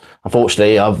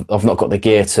unfortunately, I've not got the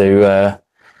gear to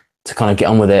kind of get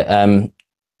on with it.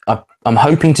 I'm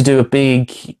hoping to do a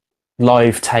big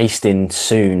live tasting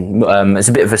soon. It's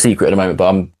a bit of a secret at the moment,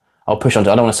 but I'll push on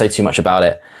to. I don't want to say too much about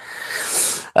it.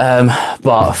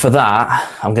 But for that,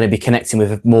 I'm going to be connecting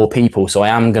with more people, so I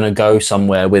am going to go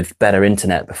somewhere with better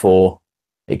internet before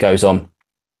it goes on.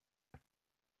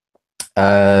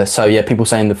 So yeah, people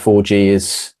saying the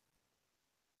 4G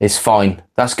is fine.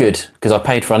 That's good because I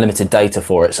paid for unlimited data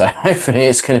for it, so hopefully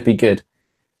it's going to be good.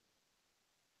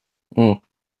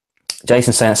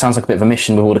 Jason's saying it sounds like a bit of a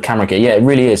mission with all the camera gear. Yeah, it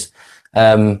really is.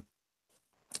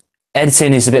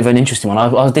 Editing is a bit of an interesting one.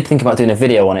 I did think about doing a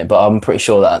video on it, but I'm pretty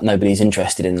sure that nobody's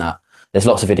interested in that. There's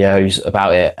lots of videos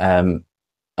about it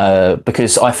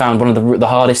because I found one of the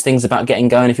hardest things about getting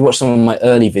going. If you watch some of my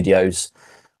early videos,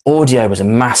 audio was a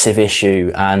massive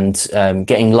issue, and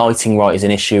getting lighting right is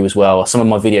an issue as well. Some of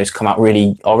my videos come out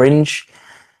really orange.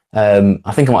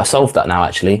 I think I might have solved that now,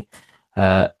 actually.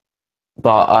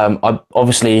 But I'm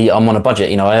on a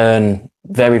budget. You know, I earn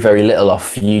very, very little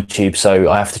off YouTube, so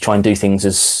I have to try and do things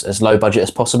as low budget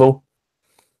as possible.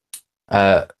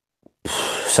 So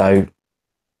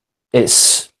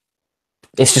it's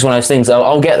just one of those things.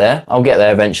 I'll get there. I'll get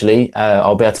there eventually.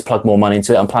 I'll be able to plug more money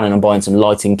into it. I'm planning on buying some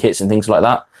lighting kits and things like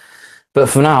that. But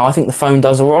for now, I think the phone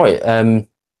does all right. And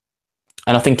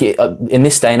I think in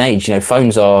this day and age, you know,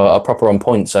 phones are proper on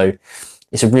point. So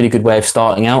it's a really good way of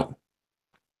starting out.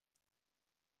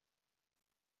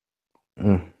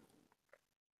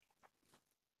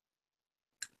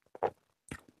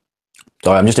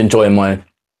 Sorry, I'm just enjoying my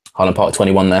Highland Park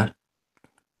 21 there.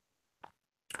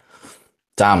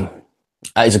 Damn,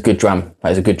 that is a good dram.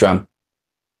 That is a good dram.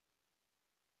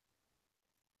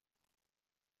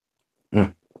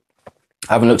 I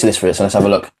haven't looked at this for it, so let's have a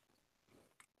look.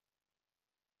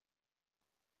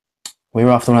 We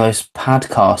were after one of those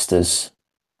padcasters.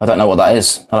 I don't know what that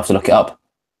is. I'll have to look it up.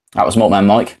 That was Maltman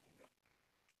Mike.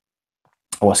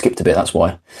 Oh, I skipped a bit, that's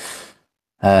why.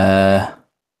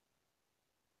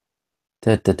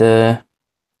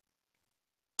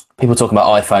 People talking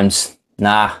about iPhones.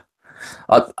 Nah.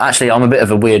 I'm a bit of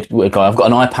a weird guy. I've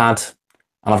got an iPad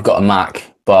and I've got a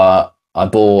Mac, but I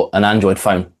bought an Android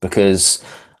phone because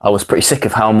I was pretty sick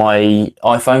of how my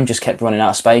iPhone just kept running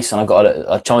out of space, and I got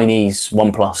a Chinese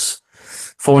OnePlus.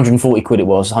 440 quid it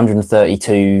was,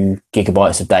 132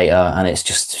 gigabytes of data, and it's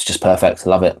just perfect. I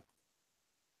love it.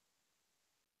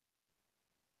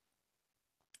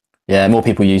 Yeah, more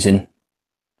people using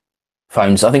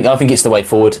phones. I think it's the way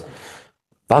forward.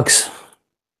 Bugs.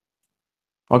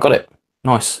 I got it.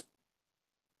 Nice.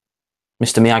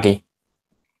 Mr. Miyagi.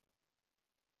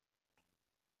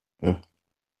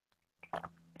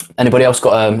 Anybody else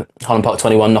got Highland Park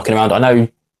 21 knocking around? I know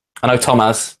Tom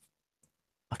has.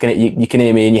 You can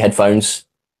hear me in your headphones.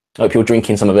 I hope you're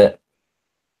drinking some of it.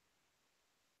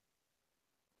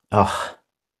 Oh.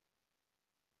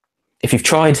 If you've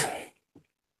tried...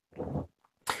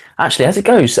 Actually, as it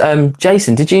goes,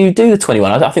 Jason, did you do the 21?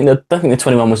 I don't think the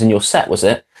 21 was in your set, was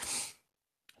it?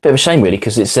 Bit of a shame, really,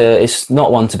 because it's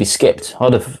not one to be skipped.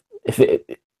 I'd have,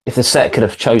 if the set could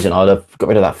have chosen, I'd have got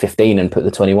rid of that 15 and put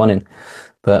the 21 in.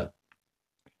 But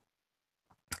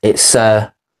it's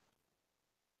just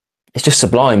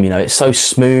sublime, you know. It's so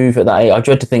smooth at that age. I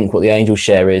dread to think what the Angel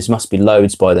share is. Must be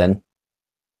loads by then.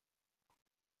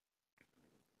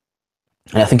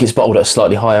 And I think it's bottled at a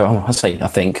slightly higher. Oh, I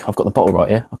think I've got the bottle right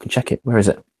here. I can check it. Where is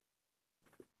it?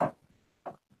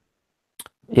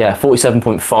 Yeah,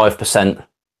 47.5%.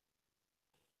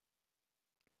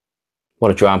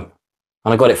 What a dram!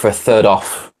 And I got it for a third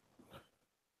off.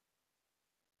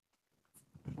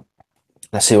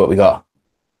 Let's see what we got.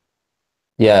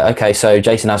 Yeah, okay. So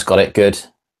Jason has got it. Good.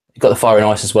 You got the fire and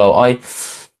ice as well. I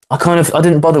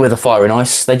didn't bother with the fire and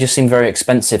ice. They just seem very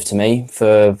expensive to me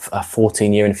for a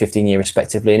 14-year and a 15-year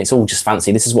respectively. And it's all just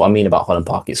fancy. This is what I mean about Highland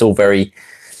Park. It's all very,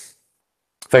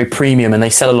 very premium, and they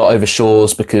sell a lot over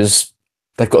shores because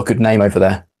they've got a good name over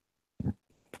there.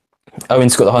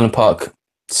 Owen's got the Highland Park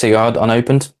cigar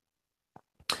unopened.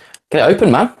 Get it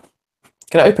open, man.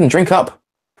 Get it open and drink up.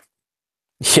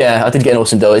 Yeah, I did get an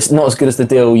awesome deal. It's not as good as the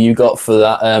deal you got for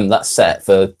that set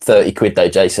for 30 quid though,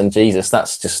 Jason. Jesus,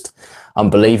 that's just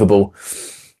unbelievable.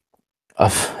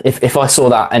 If I saw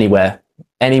that anywhere,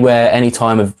 any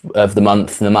time of the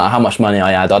month, no matter how much money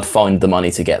I had, I'd find the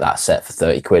money to get that set for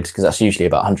 30 quid because that's usually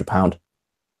about £100.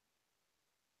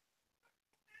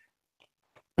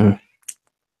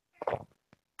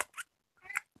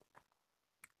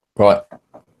 Right.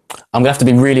 I'm going to have to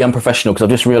be really unprofessional because I've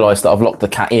just realised that I've locked the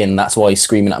cat in. That's why he's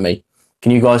screaming at me.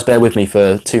 Can you guys bear with me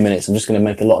for 2 minutes? I'm just going to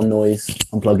make a lot of noise.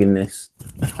 I'm plugging this.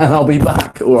 And I'll be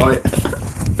back, all right?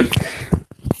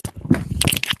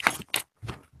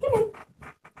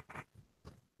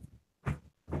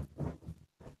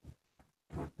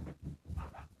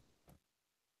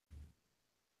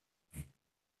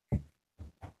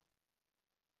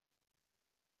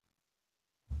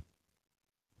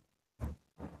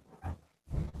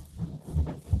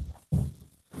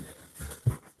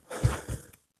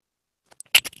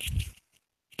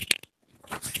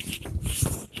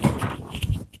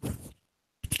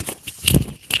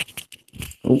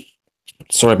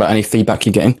 Sorry about any feedback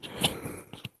you're getting.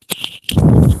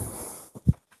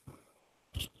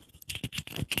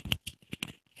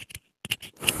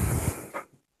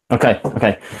 Okay,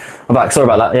 I'm back. Sorry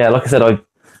about that. Yeah, like I said, I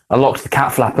locked the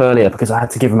cat flap earlier because I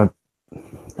had to give him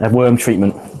a worm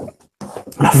treatment.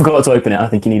 I forgot to open it. I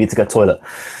think he needed to go to the toilet.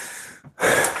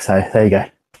 So there you go.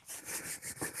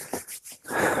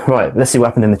 Right, let's see what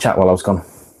happened in the chat while I was gone.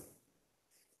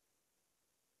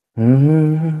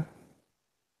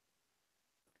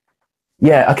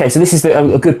 Yeah, okay, so this is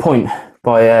a good point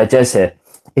by Jez here.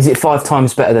 Is it 5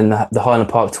 times better than the Highland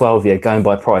Park 12 year going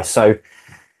by price? So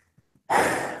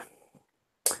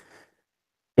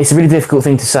it's a really difficult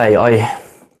thing to say. I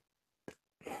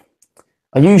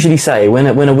usually say when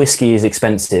a whiskey is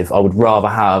expensive, I would rather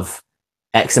have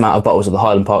X amount of bottles of the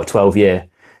Highland Park 12 year.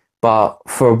 But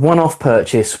for a one-off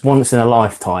purchase, once in a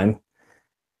lifetime,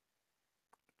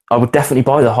 I would definitely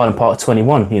buy the Highland Park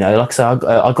 21. You know, like I said,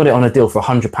 I got it on a deal for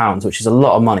 £100, which is a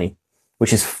lot of money,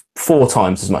 which is 4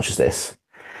 times as much as this.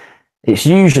 It's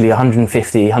usually £150,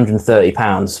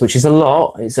 £130, which is a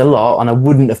lot. It's a lot, and I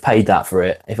wouldn't have paid that for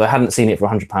it. If I hadn't seen it for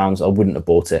 £100, I wouldn't have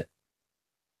bought it.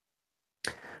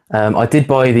 I did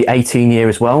buy the 18 year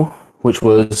as well, which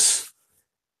was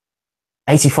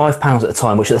 £85 at the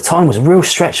time, which at the time was a real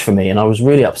stretch for me, and I was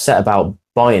really upset about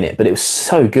buying it, but it was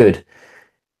so good.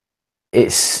 I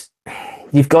think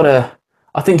you've got to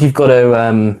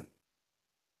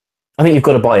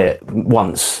buy it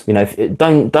once. You know,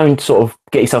 don't sort of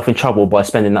get yourself in trouble by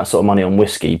spending that sort of money on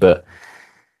whiskey. But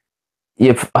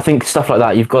I think stuff like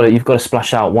that, you've got to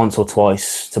splash out once or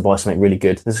twice to buy something really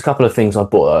good. There's a couple of things I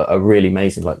bought are really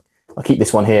amazing. Like I keep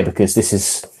this one here because this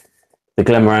is the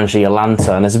Glenmorangie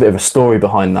Atlanta, and there's a bit of a story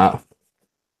behind that.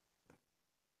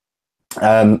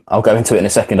 I'll go into it in a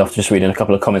second after just reading a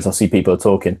couple of comments. I'll see people are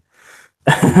talking.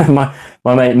 my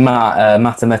mate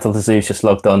Matt and Metal to Zeus just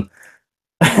logged on.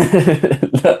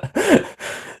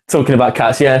 Talking about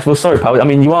cats. Yeah, well, sorry, pal. I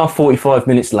mean, you are 45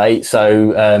 minutes late, so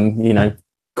you know,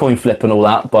 coin flip and all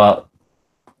that, but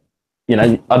you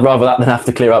know, I'd rather that than have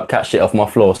to clear up cat shit off my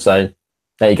floor. So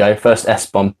there you go, first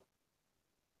S-bomb.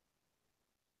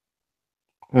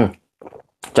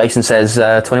 Jason says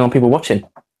 21 people watching.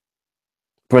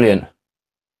 Brilliant.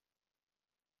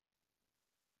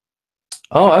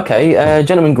 Oh, okay.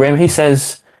 Gentleman Grim, he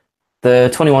says the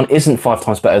 21 isn't 5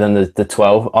 times better than the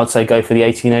 12. I'd say go for the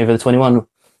 18 over the 21.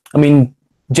 I mean,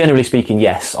 generally speaking,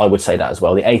 yes, I would say that as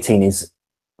well. The 18 is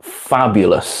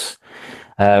fabulous.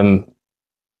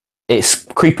 It's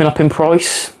creeping up in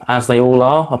price, as they all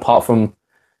are, apart from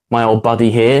my old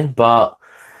buddy here. But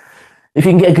if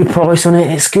you can get a good price on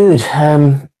it, it's good.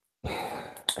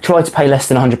 Try to pay less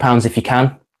than £100 if you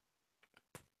can.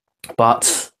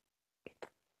 But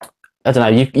I don't know,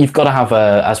 you've got to have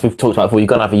as we've talked about before, you've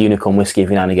got to have a unicorn whiskey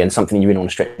every now and again, something you really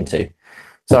want to stretch into.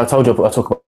 So I told you I'll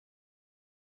talk about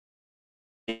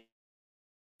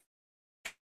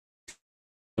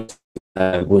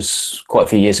was quite a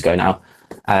few years ago now,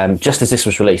 just as this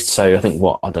was released. So I think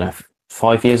I don't know,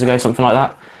 5 years ago, something like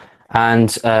that.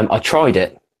 And I tried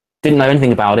it, didn't know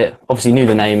anything about it, obviously knew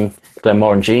the name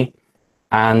Glenmorangie,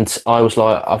 and I was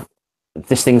like,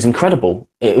 this thing's incredible.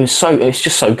 It's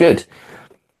just so good.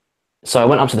 So I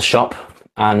went up to the shop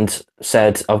and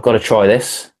said, I've got to try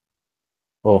this.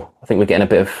 Oh, I think we're getting a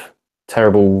bit of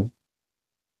terrible...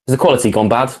 Has the quality gone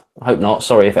bad? I hope not.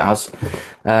 Sorry if it has.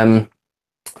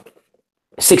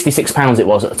 £66 it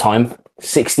was at the time.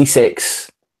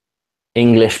 66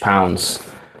 English pounds.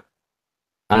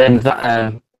 And then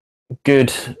that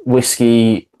good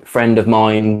whiskey friend of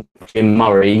mine, Jim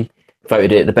Murray,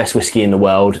 voted it the best whiskey in the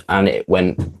world, and it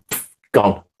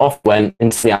gone. Off went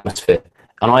into the atmosphere.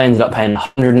 And I ended up paying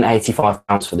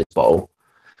 £185 for this bottle.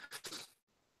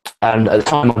 And at the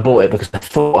time I bought it because I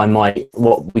thought I might,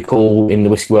 what we call in the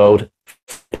whiskey world,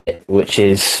 which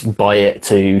is buy it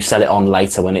to sell it on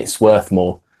later when it's worth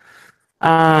more.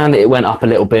 And it went up a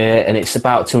little bit, and it's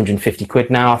about 250 quid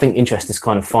now. I think interest has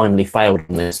kind of finally failed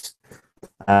on this.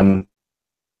 And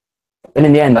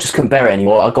in the end, I just couldn't bear it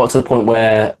anymore. I got to the point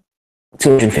where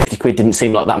 250 quid didn't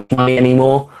seem like that much money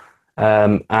anymore.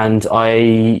 And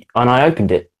I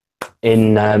opened it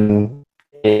in New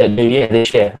Year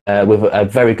this year with a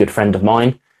very good friend of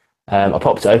mine. I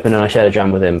popped it open and I shared a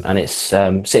dram with him, and it's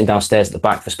sitting downstairs at the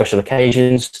back for special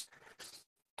occasions.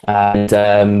 And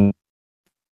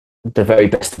the very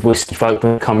best of whiskey folk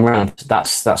will come around.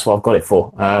 That's what I've got it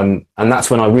for. And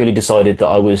that's when I really decided that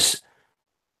I was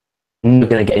not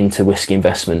going to get into whiskey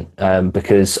investment,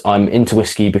 because I'm into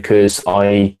whiskey because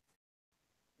I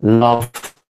love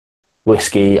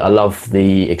whiskey. I love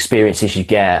the experiences you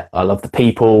get. I love the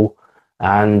people,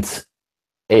 and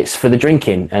it's for the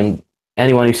drinking. And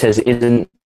Anyone who says it isn't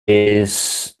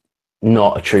is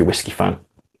not a true whiskey fan.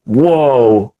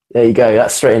 Whoa, there you go.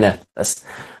 That's straight in there. Let's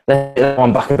get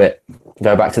one back a bit.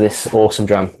 Go back to this awesome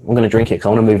dram. I'm going to drink it because I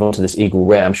want to move on to this Eagle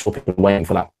Rare. I'm sure people are waiting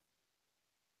for that.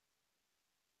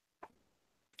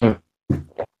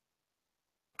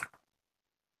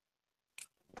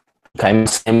 Okay,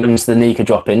 Simmons, the Nika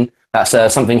drop in. That's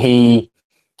something he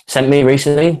sent me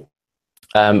recently.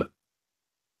 That's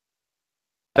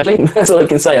all I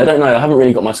can say. I don't know. I haven't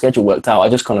really got my schedule worked out. I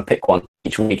just kind of pick one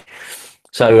each week.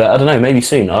 So I don't know. Maybe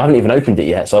soon. I haven't even opened it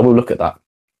yet, so I will look at that.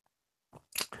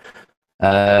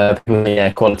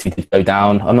 Yeah, quality did go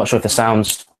down. I'm not sure if the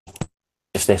sound's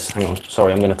just this. Hang on.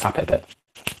 Sorry, I'm going to tap it a bit.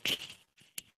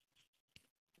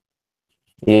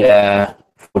 Yeah,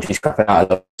 4G's crapping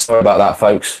out. Sorry about that,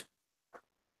 folks.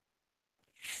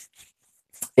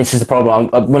 This is the problem.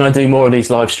 When I do more of these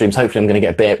live streams, hopefully I'm going to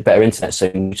get a better internet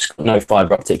soon. We've just got no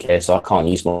fibre optic here, so I can't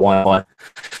use my Wi-Fi.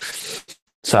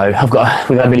 So we've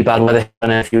had really bad weather. I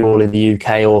don't know if you're all in the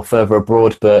UK or further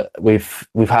abroad, but we've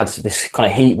had this kind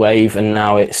of heat wave, and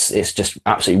now it's just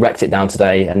absolutely wrecked it down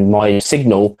today. And my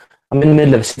signal, I'm in the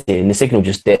middle of a city, and the signal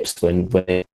just dips when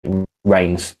it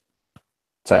rains.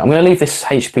 So I'm going to leave this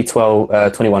HP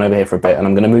 21 over here for a bit, and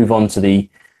I'm going to move on to the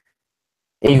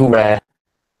Eagle Rare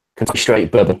Kentucky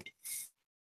Straight Bourbon,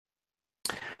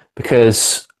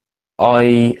 because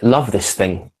I love this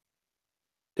thing.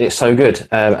 It's so good.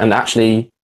 And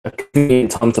actually, a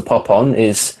convenient time to pop on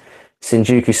is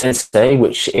Shinjuku Sensei,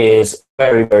 which is a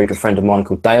very, very good friend of mine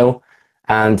called Dale,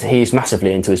 and he's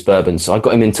massively into his bourbon. So I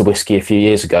got him into whiskey a few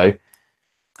years ago,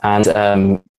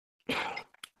 and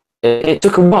it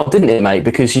took a while, didn't it, mate?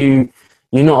 Because you're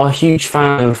not a huge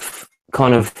fan of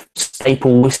kind of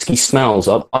staple whiskey smells.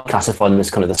 I classify them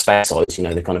as kind of the spearsides,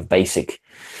 the kind of basic.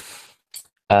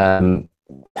 They're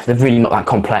really not that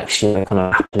complex, kind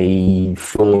of happy,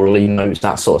 florally notes,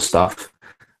 that sort of stuff.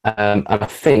 And I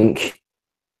think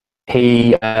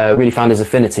he really found his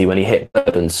affinity when he hit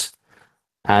bourbons,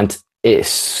 and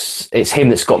it's him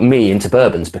that's got me into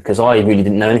bourbons, because I really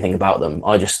didn't know anything about them.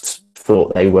 I just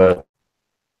thought they were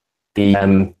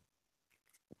the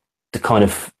kind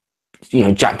of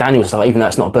Jack Daniel's stuff, even though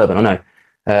it's not bourbon. I know.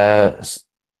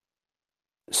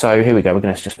 So here we go. We're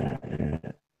going to just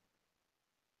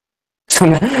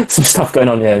some stuff going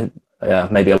on here. Yeah,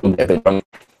 maybe I will get a bit drunk.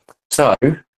 So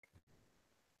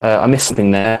I missed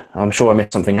something there. I'm sure I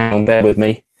missed something. Hang on, bear with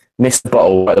me. Missed the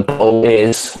bottle. Right, the bottle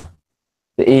is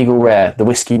the Eagle Rare, the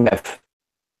Whiskey Rev.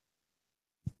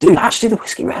 Dude, actually the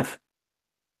Whiskey Rev.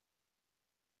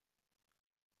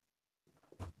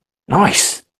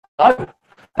 Nice. Oh,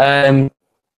 the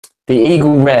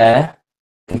Eagle Rare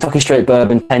Kentucky Straight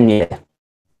Bourbon 10-year.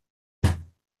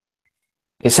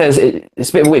 It says it's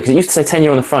a bit weird because it used to say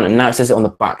 10-year on the front, and now it says it on the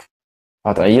back.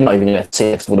 I don't know. You're not even going to see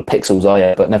it because all the pixels are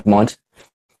here, but never mind.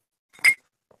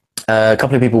 A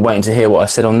couple of people waiting to hear what I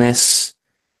said on this.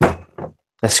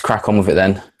 Let's crack on with it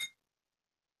then.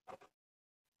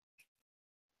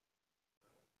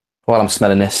 While I'm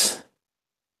smelling this,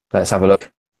 let's have a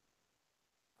look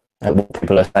at what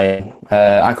people are saying.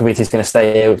 Aquavita is going to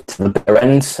stay here to the bitter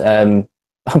end.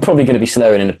 I'm probably going to be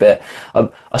slurring in a bit. I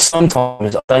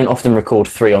don't often record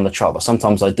 3 on the trot, but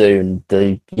sometimes I do,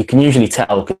 and you can usually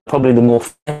tell, probably the more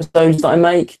episodes that I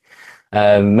make,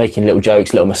 making little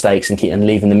jokes, little mistakes, and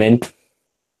leaving them in.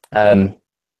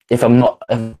 If I'm not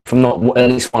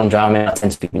at least one dram in, I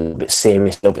tend to be a little bit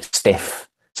serious, a little bit stiff.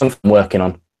 Something I'm working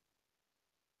on.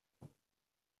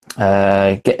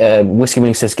 Whiskey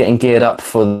Wing says getting geared up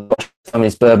for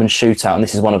the bourbon shootout, and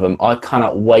this is one of them. I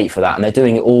cannot wait for that, and they're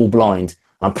doing it all blind.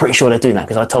 I'm pretty sure they're doing that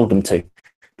because I told them to.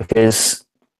 Because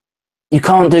you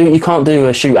can't do a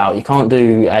shootout. You can't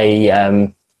do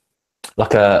a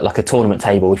like a tournament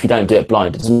table if you don't do it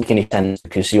blind. It doesn't make any sense,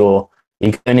 because you're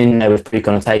going in there with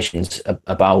pre-connotations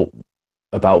about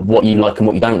what you like and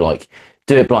what you don't like.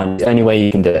 Do it blind. It's the only way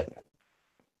you can do it.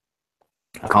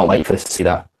 I can't wait for us to see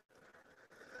that.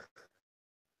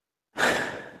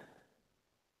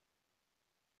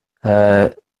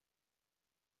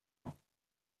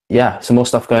 Yeah, some more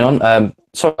stuff going on.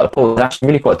 Sorry about the pause. It's actually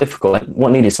really quite difficult.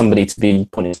 What needed somebody to be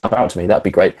pointing stuff out to me. That'd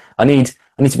be great. I need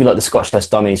to be like the Scotch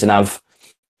test dummies and have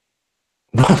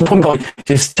one guy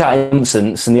just chatting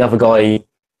nonsense and the other guy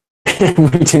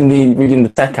reading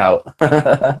the tech out.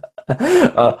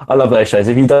 I love those shows.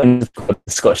 If you don't the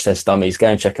Scotch test dummies, go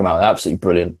and check them out. They're absolutely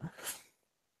brilliant.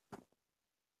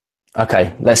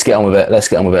 Okay, let's get on with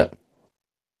it.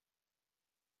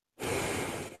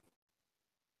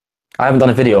 I haven't done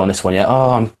a video on this one yet. Oh,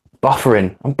 I'm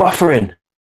buffering.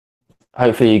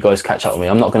 Hopefully you guys catch up with me.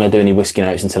 I'm not going to do any whiskey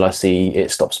notes until I see it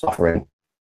stops buffering.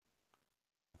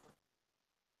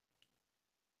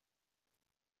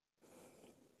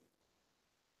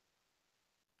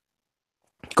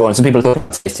 Go on. Some people are talking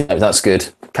about tasting notes. That's good.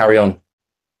 Carry on.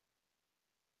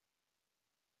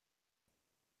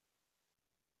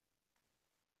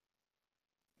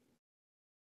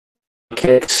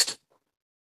 Kicks.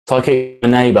 So I kicked my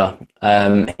neighbour.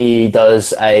 He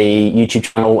does a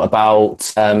YouTube channel about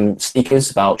sneakers,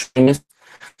 about trainers.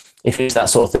 If it's that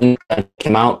sort of thing,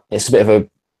 came out. It's a bit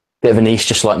of a niche,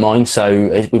 just like mine.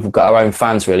 So we've got our own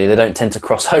fans. Really, they don't tend to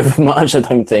cross over much, I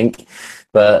don't think.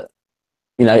 But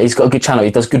you know, he's got a good channel. He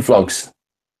does good vlogs.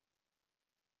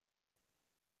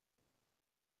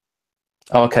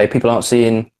 Oh, okay, people aren't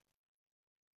seeing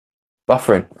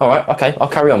buffering. All right, okay, I'll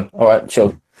carry on. All right,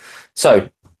 chill. So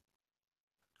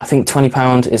I think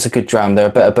 £20 is a good dram. There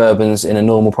are better bourbons in a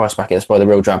normal price bracket. That's by the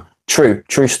real dram. True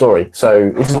story. So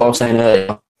this is what I was saying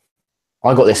earlier.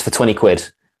 I got this for 20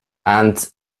 quid. And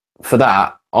for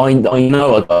that, I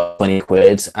know I got 20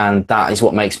 quid, and that is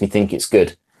what makes me think it's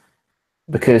good.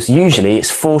 Because usually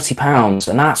it's £40,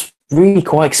 and that's really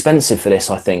quite expensive for this,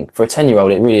 I think. For a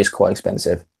 10-year-old, it really is quite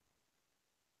expensive.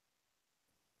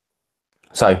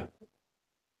 So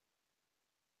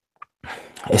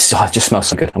it just smells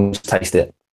so good. I'm going to taste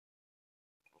it.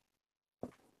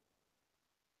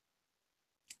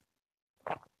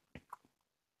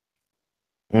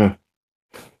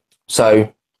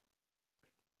 So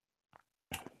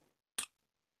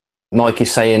Mike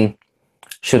is saying,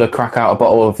 should I crack out a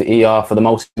bottle of the ER for the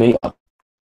multi-meter?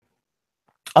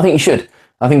 I think you should.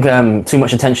 I think too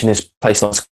much attention is placed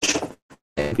on Scotch.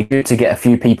 It'd be good to get a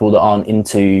few people that aren't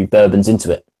into bourbons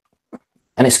into it.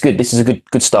 And it's good. This is a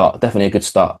good start. Definitely a good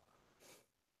start.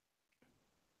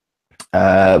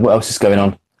 What else is going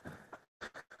on?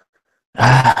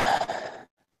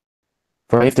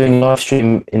 Brave doing live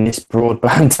stream in this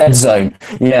broadband dead zone.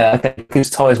 Yeah, okay, because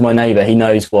Ty's my neighbour, he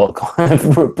knows what kind of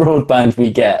broadband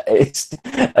we get.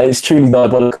 It's truly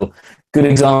diabolical. Good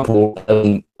example,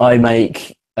 I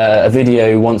make a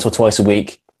video once or twice a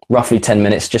week, roughly 10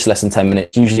 minutes, just less than 10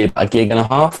 minutes, usually about a gig and a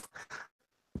half.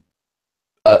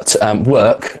 At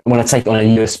work, when I take it on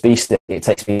a USB stick, it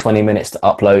takes me 20 minutes to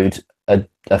upload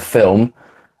a film.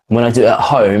 When I do it at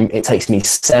home, it takes me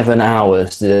 7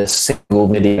 hours to do a single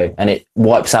video, and it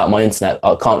wipes out my internet.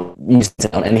 I can't use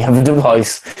it on any other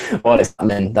device while it's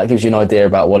happening. That gives you an idea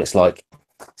about what it's like.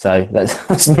 So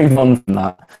let's move on from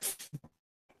that.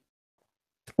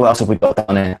 What else have we got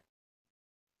down here?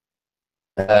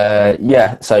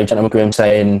 Yeah, so Gentleman Grimm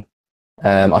saying,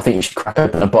 I think you should crack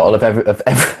open a bottle of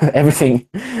everything.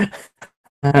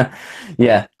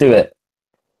 Yeah, do it.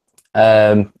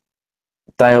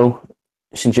 Dale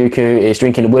Shinjuku is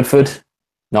drinking the Woodford.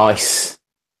 Nice.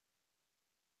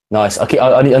 Okay,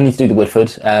 I need to do the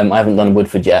Woodford. I haven't done the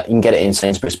Woodford yet. You can get it in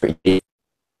Sainsbury's pretty cheap.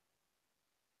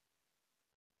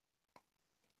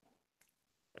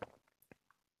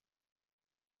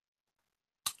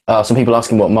 Some people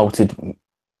asking what malted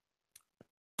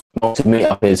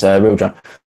meetup is. Real drum.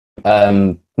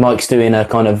 Mike's doing a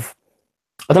kind of,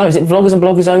 I don't know, is it vloggers and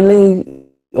bloggers only,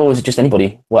 or is it just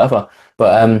anybody? Whatever.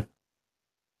 But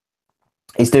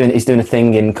he's doing a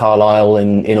thing in Carlisle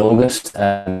in August.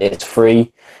 It's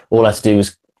free. All I have to do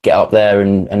is get up there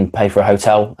and pay for a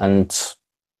hotel, and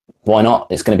why not?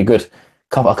 It's going to be good.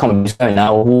 I can't remember who's going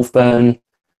now. Wolfburn,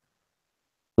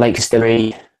 Lake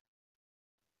Distillery,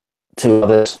 2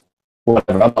 others.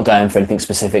 Whatever. I'm not going for anything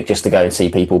specific, just to go and see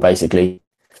people. Basically,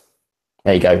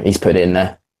 there you go. He's put it in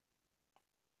there.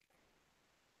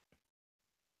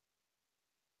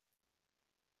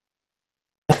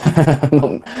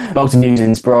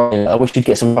 Multi-musings, Brian. I wish you'd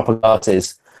get some proper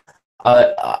glasses.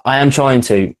 I am trying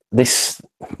to. These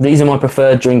are my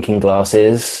preferred drinking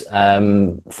glasses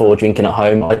for drinking at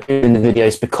home. I do in the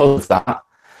videos because of that.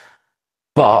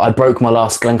 But I broke my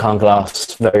last Glencairn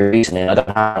glass very recently, and I don't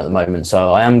have it at the moment.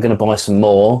 So I am going to buy some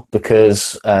more,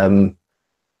 because I've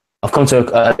come to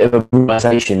a bit of a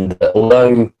realization that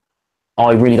although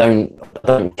I really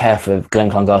don't care for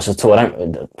Glencairn glasses at all,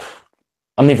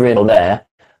 I'm neither here nor there.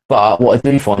 But what I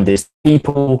do find is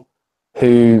people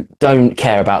who don't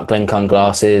care about Glencairn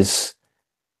glasses,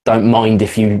 don't mind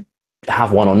if you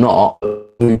have one or not,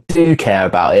 who do care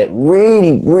about it,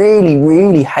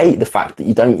 really hate the fact that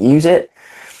you don't use it.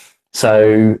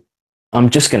 So I'm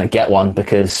just going to get one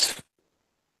because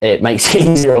it makes it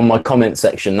easier on my comment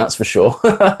section, that's for sure.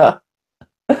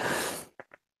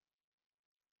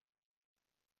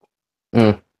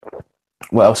 What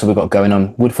else have we got going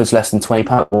on? Woodford's less than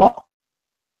 £20. What?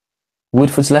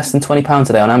 Woodford's less than £20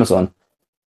 today on Amazon.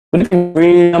 Would it be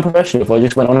really unprofessional if I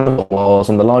just went on while I was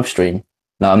on the live stream?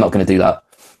 No, I'm not going to do that.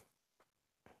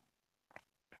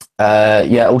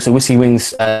 Yeah, also Whiskey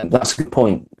Wings, that's a good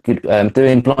point. Good,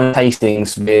 doing blind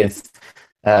tastings with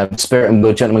Spirit and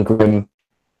Wood, Gentleman Grimm,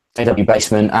 AW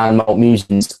Basement and Malt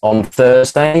Musings on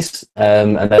Thursdays,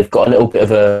 and they've got a little bit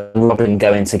of a robin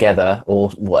going together, or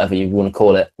whatever you want to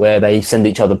call it, where they send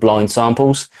each other blind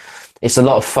samples. It's a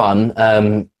lot of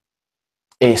fun.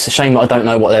 It's a shame that I don't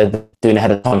know what they're doing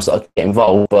ahead of time so I can get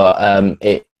involved, but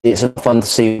it's a lot of fun to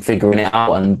see figuring it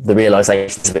out and the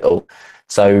realizations of it all.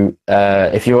 So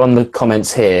if you're on the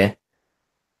comments here,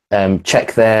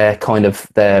 check their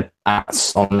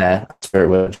ats on their Spirit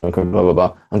Word, blah, blah,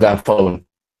 blah, and go and follow them.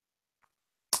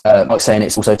 Like saying,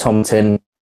 it's also Tomton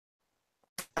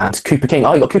and Cooper King.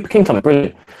 Oh, you got Cooper King coming,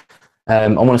 brilliant. I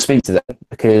want to speak to them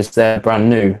because they're brand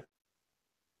new.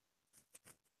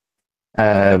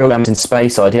 Programs in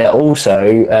Speyside, yeah.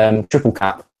 Also, Triple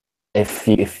Cap. If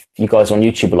you guys are on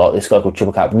YouTube a lot, this guy called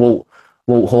Triple Cap, Walt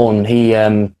Horn.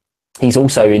 He's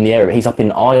also in the area. He's up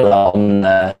in Isla on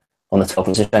the top.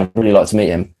 I'd really like to meet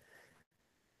him.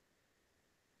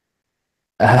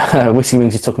 Whiskey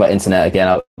Wings is talking about internet again.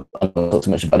 I don't talk too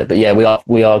much about it, but yeah,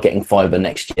 we are getting fibre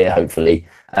next year, hopefully.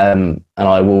 And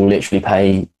I will literally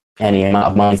pay any amount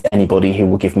of money to anybody who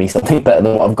will give me something better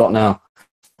than what I've got now.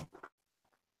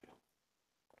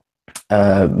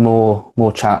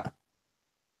 More chat.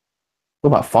 What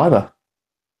about fibre?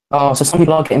 Oh, so some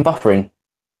people are getting buffering.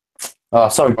 Oh,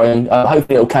 sorry, Brian.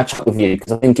 Hopefully it'll catch up with you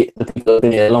because I think the people that have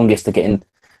been here the longest are getting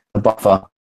a buffer.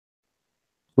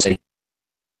 We'll see.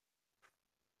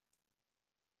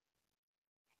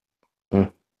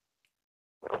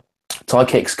 Ty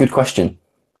Kicks, good question.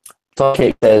 Ty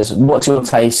Kick says, what's your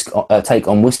take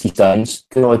on whiskey stones?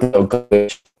 Good idea or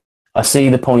garbage? I see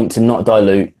the point to not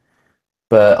dilute,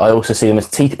 but I also see them as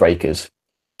teeth breakers.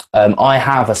 I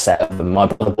have a set of them. My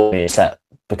brother bought me a set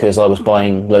because I was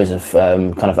buying loads of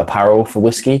kind of apparel for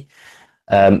whiskey.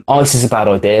 Ice is a bad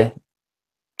idea.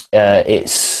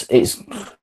 Ice is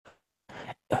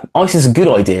a good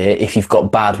idea if you've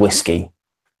got bad whiskey.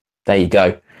 There you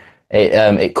go.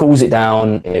 It cools it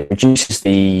down. It reduces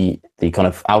the kind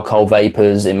of alcohol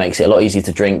vapors. It makes it a lot easier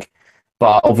to drink.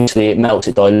 But obviously, it melts,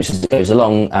 it dilutes as it goes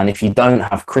along. And if you don't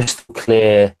have crystal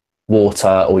clear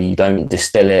water, or you don't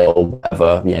distill it, or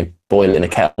whatever, boil it in a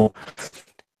kettle,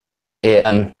 it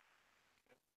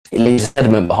leaves a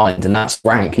sediment behind, and that's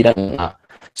rank. You don't want that.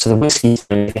 So the whiskey,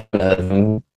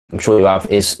 I'm sure you have,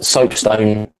 is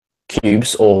soapstone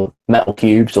cubes or metal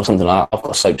cubes or something like that. I've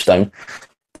got soapstone.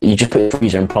 You just put it in the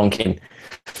freezer and plonk in.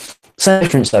 Same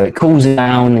difference though, it cools it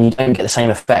down and you don't get the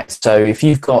same effect. So if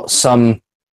you've got some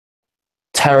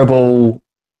terrible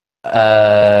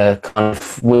kind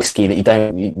of whiskey that you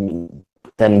don't,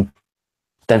 then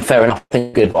fair enough. I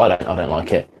think good. I don't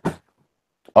like it.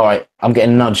 All right, I'm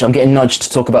getting nudged. I'm getting nudged to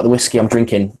talk about the whiskey I'm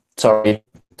drinking. Sorry.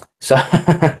 So,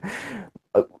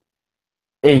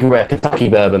 Eagle Rare Kentucky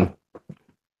Bourbon.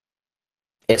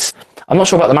 I'm not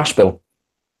sure about the mash bill.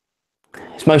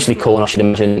 It's mostly corn, I should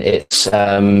imagine. It's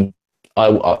I'm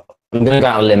going to go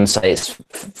out on a limb and say it's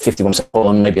 51%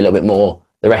 corn, maybe a little bit more.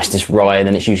 The rest is rye, and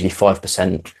then it's usually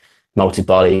 5% malted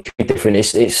barley. Different.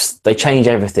 It's they change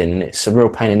everything. It's a real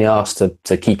pain in the ass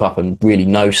to keep up and really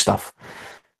know stuff.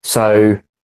 So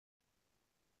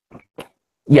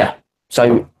yeah,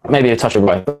 so maybe a touch of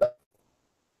rye. But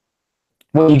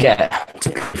what you get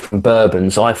from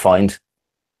bourbons, I find,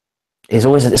 is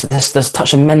always there's a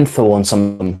touch of menthol on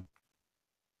some of them.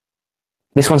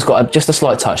 This one's got just a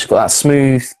slight touch. It's got that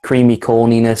smooth, creamy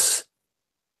corniness.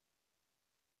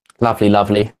 Lovely,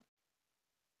 lovely.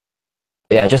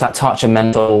 Yeah, just that touch of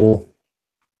menthol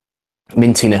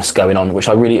mintiness going on, which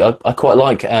I quite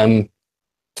like. I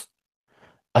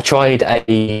tried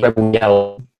a Rebel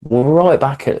Yell right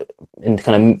back in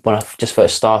kind of when I just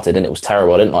first started, and it was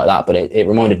terrible. I didn't like that, but it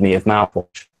reminded me of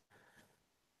mouthwash.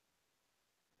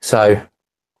 So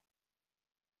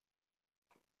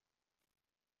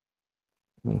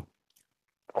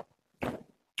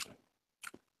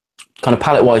kind of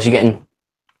palate wise, you're getting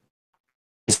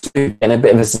a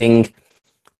bit of a zing,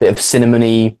 bit of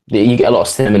cinnamony. You get a lot of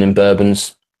cinnamon in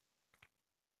bourbons.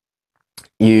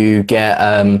 You get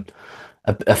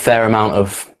a fair amount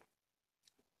of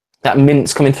that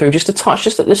mint's coming through, just a touch.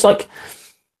 It's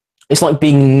like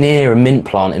being near a mint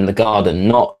plant in the garden,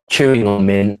 not chewing on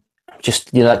mint.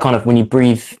 Just that kind of when you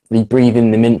breathe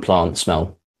in the mint plant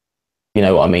smell. You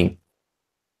know what I mean?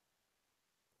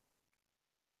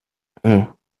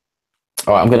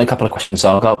 All right, I'm getting a couple of questions,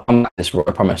 so I'll come back to this,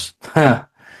 I promise.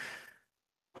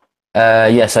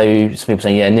 Yeah, so some people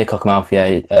saying, yeah, near Cockermouth,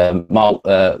 yeah.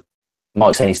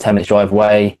 Mark saying he's 10 minutes drive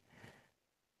away.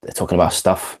 They're talking about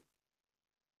stuff.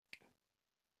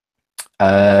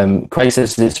 Craig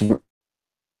says it's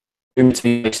rumored to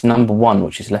be number one,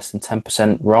 which is less than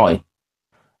 10% rye.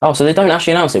 Oh, so they don't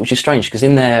actually announce it, which is strange, because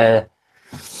in their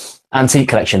antique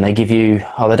collection, they give you,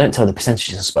 oh, they don't tell the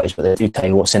percentages, I suppose, but they do tell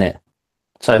you what's in it.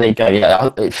 So there you go. Yeah,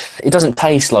 it doesn't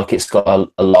taste like it's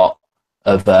got a lot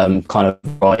of kind of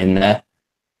right in there.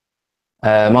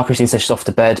 Mark Christine says she's off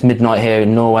to bed. Midnight here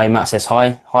in Norway. Matt says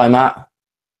hi. Hi, Matt.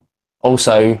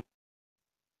 Also,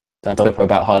 don't talk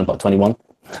about Highland Park 21.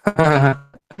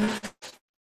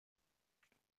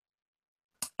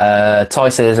 Ty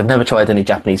says, I've never tried any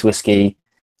Japanese whiskey.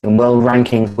 In world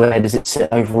rankings, where does it sit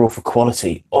overall for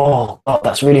quality? Oh, God,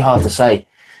 that's really hard to say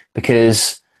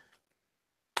because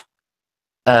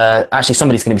actually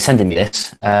somebody's going to be sending me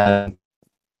this,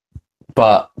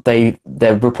 but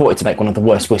they're reported to make one of the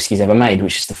worst whiskies ever made,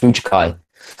 which is the Fujikai.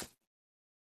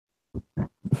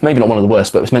 Maybe not one of the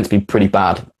worst, but it was meant to be pretty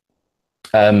bad.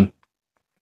 So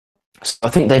I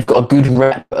think they've got a good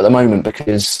rep at the moment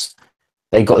because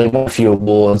they won a few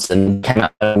awards and came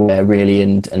out nowhere really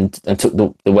and took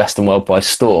the Western world by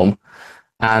storm.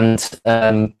 And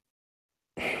I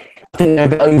think they're a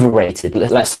bit overrated.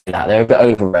 Let's say that they're a bit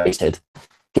overrated.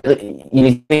 You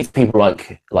need to meet people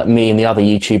like me and the other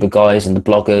YouTuber guys and the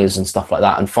bloggers and stuff like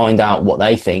that and find out what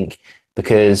they think,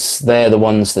 because they're the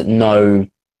ones that know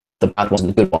the bad ones and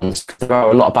the good ones. There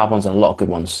are a lot of bad ones and a lot of good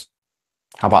ones.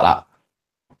 How about that?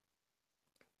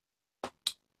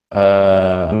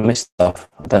 I missed stuff.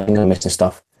 I don't think I'm missing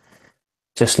stuff.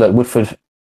 Just look, Woodford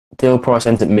deal price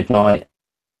ends at midnight.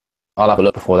 I'll have a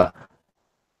look before that.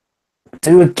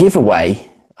 Do a giveaway.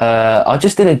 I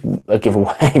just did a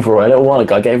giveaway for a little while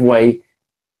ago. I gave away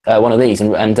one of these,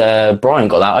 and Brian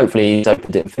got that. Hopefully he's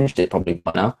opened it and finished it probably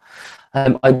by now.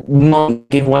 I might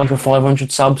give away for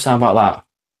 500 subs. How about that?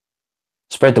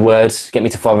 Spread the word. Get me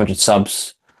to 500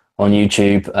 subs on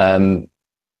YouTube.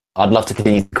 I'd love to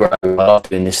continue to grow. I love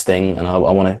doing this thing, and I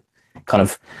want to kind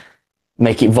of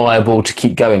make it viable to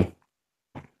keep going.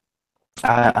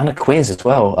 And a quiz as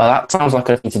well. That sounds like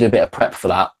I need to do a bit of prep for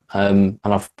that. And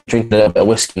I've drinking a little bit of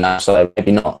whiskey now, so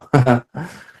maybe not.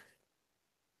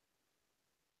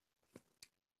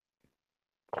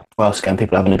 Well, else again,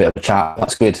 people having a bit of a chat.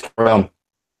 That's good. Carry on.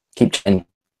 Keep chatting.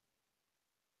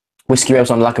 Whiskey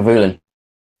Rebs on Lagavulin.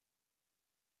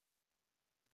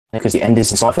 Because the end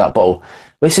is inside for that bottle.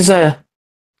 This is an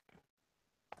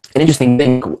interesting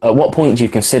thing. At what point do you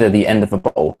consider the end of a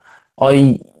bottle?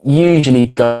 I usually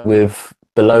go with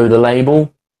below the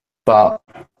label, but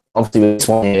obviously with this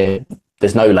one here,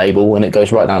 there's no label and it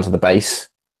goes right down to the base.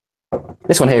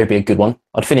 This one here would be a good one.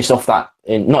 I'd finish off that,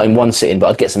 not in one sitting, but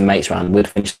I'd get some mates around. We'd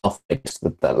finish off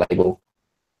with that label.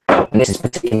 And this is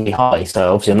particularly high,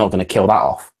 so obviously I'm not going to kill that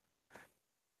off.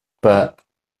 But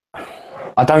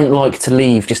I don't like to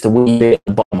leave just a wee bit at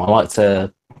the bottom. I like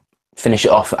to finish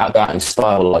it off out in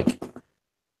style, like.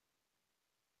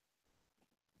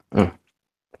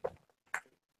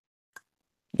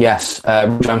 Yes,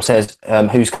 Ram says,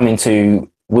 who's coming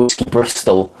to Whiskey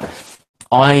Bristol?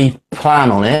 I plan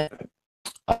on it.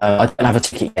 I don't have a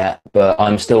ticket yet, but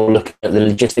I'm still looking at the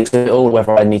logistics of it all,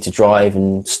 whether I need to drive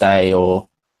and stay or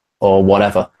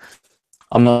whatever.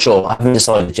 I'm not sure. I haven't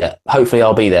decided yet. Hopefully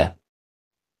I'll be there.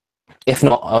 If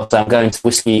not, I'm going to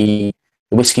the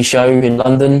whiskey show in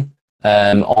London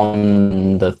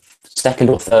on the 2nd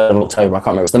or 3rd of October. I can't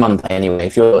remember. It's the Monday anyway.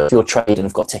 If you're trading and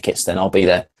have got tickets, then I'll be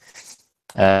there.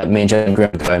 Me and Jen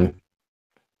Grim are going.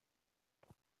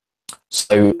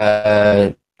 So,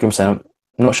 Grim said,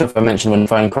 I'm not sure if I mentioned when the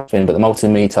phone crossed in, but the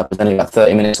Malton meetup is only about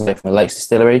 30 minutes away from the Lakes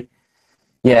Distillery.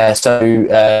 Yeah, so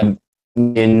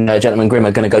me and Gentleman Grim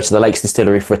are going to go to the Lakes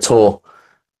Distillery for a tour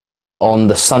on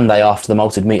the Sunday after the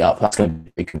malted meetup. That's going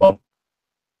to be a good one.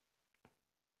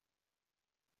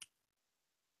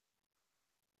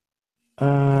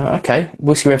 Okay,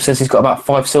 Whiskey Rev says he's got about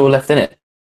 5 silver left in it.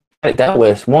 Get it dealt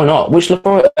with. Why not? Which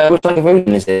Lagavulin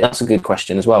is it? That's a good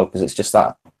question as well, because it's just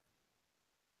that.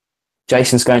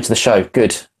 Jason's going to the show.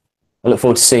 Good. I look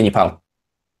forward to seeing you, pal.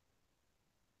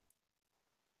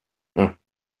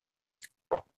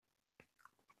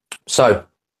 So,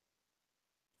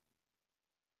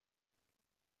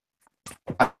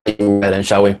 then,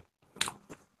 shall we?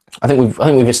 I think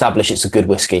we've established it's a good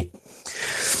whiskey.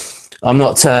 I'm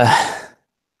not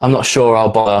sure I'll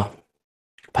bother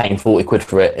paying 40 quid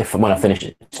for it when I finish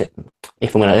it.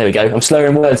 There we go. I'm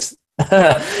slurring words.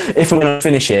 If I'm going to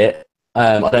finish it,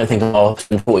 I don't think I'll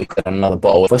spend 40 quid on another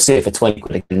bottle. If I see it for 20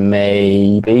 quid again,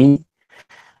 maybe.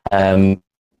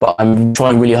 But I'm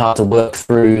trying really hard to work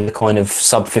through the kind of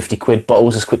sub 50 quid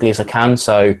bottles as quickly as I can.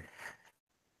 So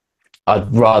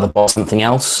I'd rather buy something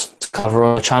else to cover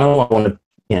on the channel. I want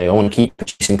to keep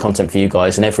producing content for you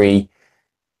guys, and every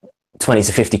 20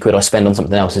 to 50 quid I spend on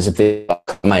something else is a bit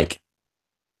I make.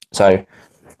 So,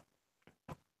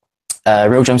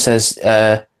 Real Jam says,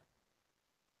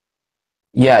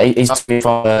 Yeah, he's asked me if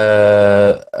I'm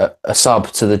a sub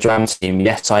to the dram team.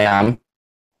 Yes, I am.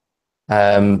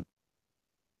 Um,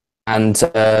 and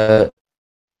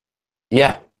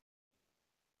yeah,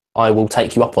 I will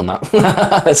take you up on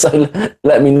that. So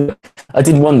let me know. I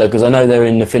did wonder because I know they're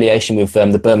in affiliation with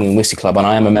the Birmingham Whisky Club, and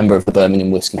I am a member of the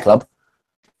Birmingham Whisky Club,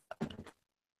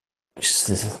 which is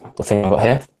the thing I've got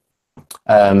here.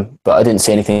 But I didn't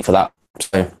see anything for that,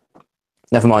 so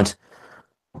never mind.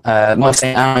 Mike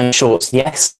saying Aaron shorts,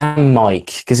 yes, and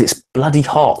Mike, because it's bloody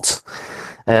hot.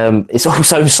 It's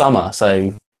also summer,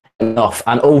 so enough.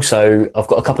 And also, I've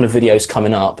got a couple of videos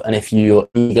coming up, and if you're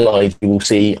eagle-eyed, you will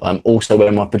see I'm also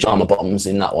wearing my pajama bottoms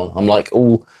in that one. I'm like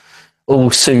all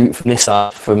suit from this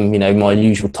up from my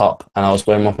usual top, and I was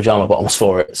wearing my pajama bottoms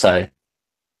for it. So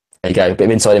there you go, a bit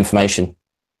of inside information.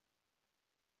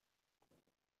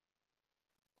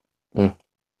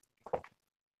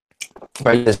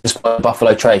 Just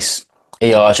Buffalo Trace.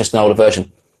 ER is just an older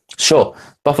version. Sure,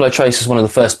 Buffalo Trace is one of the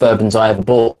first bourbons I ever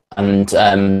bought, and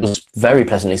was very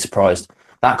pleasantly surprised.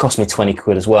 That cost me 20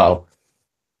 quid as well.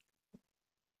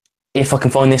 If I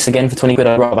can find this again for 20 quid,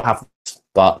 I'd rather have this,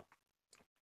 but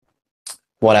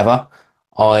whatever.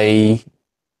 I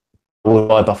will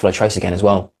buy Buffalo Trace again as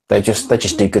well. They just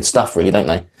do good stuff, really, don't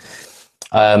they?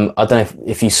 I don't know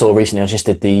if you saw recently, I just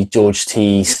did the George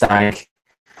T. Stag.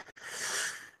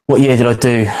 What year did I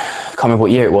do? I can't remember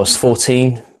what year it was.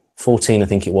 14, I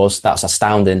think it was. That's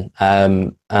astounding.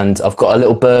 And I've got a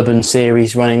little bourbon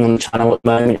series running on the channel at the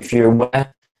moment, if you're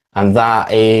aware. And that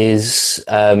is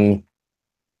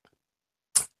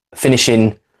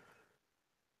finishing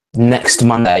next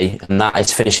Monday. And that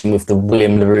is finishing with the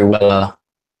William LaRue Weller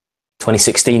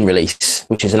 2016 release,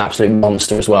 which is an absolute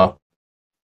monster as well.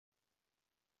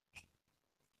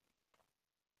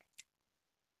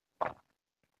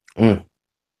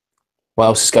 What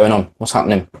else is going on? What's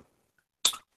happening?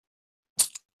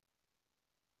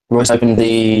 Royce opened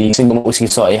the Single Malt Whisky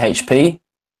Society HP.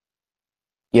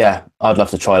 Yeah, I'd love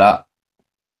to try that.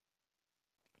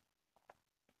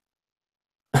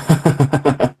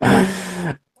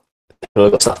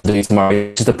 I've got stuff to do tomorrow.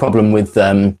 It's the problem with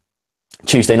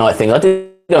Tuesday night thing. I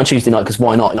did it on Tuesday night because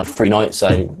why not? Free night, so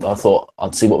I thought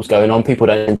I'd see what was going on. People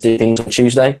don't do things on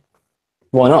Tuesday.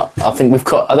 Why not? I think we've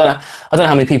got. I don't know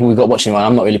how many people we've got watching.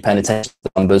 I'm not really paying attention to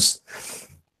the numbers,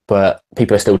 but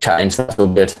people are still chatting, so that's all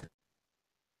good.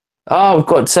 Oh, we've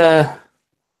got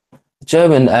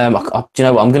German. Do you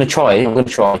know what? I'm going to try.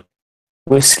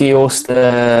 Whiskey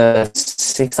Oyster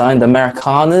 600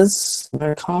 Americanas.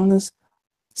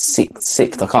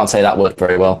 Sixth. I can't say that word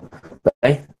very well. But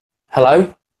hey,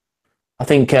 hello. I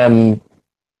think you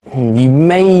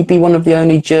may be one of the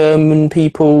only German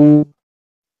people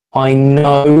I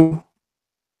know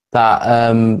that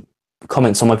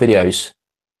comments on my videos.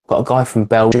 Got a guy from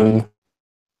Belgium,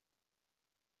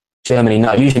 Germany.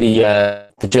 No, usually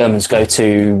the Germans go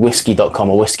to whiskey.com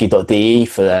or whiskey.de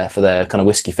for their kind of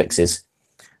whiskey fixes.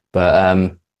 But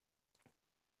I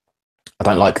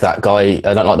don't like that guy.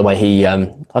 I don't like the way he. I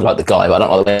like the guy, but I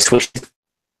don't like the way he switches.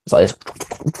 It's like this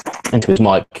into his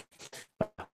mic.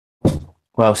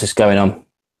 What else is going on?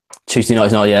 Tuesday night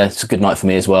is not. Yeah, it's a good night for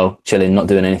me as well. Chilling, not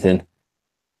doing anything.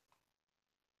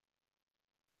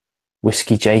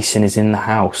 Whiskey Jason is in the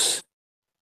house.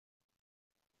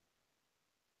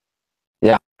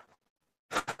 Yeah.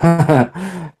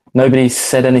 Nobody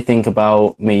said anything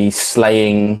about me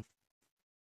slaying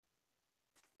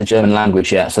the German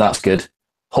language yet, so that's good.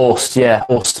 Horst, yeah,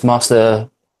 Horst, master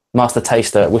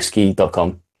taster at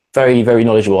whiskey.com. Very, very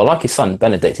knowledgeable. I like his son,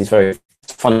 Benedict. He's a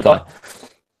funny guy.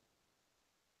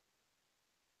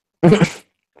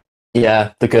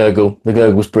 Yeah, the gurgle. The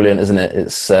gurgle's brilliant, isn't it?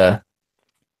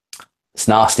 It's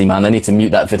nasty, man. They need to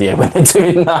mute that video when they're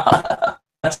doing that.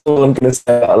 That's all I'm going to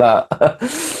say about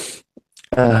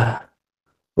that.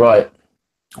 Right.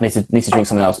 I need to drink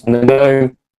something else. I'm going to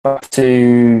go back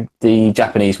to the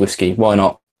Japanese whiskey. Why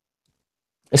not?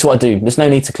 It's what I do. There's no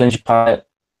need to cleanse your palate.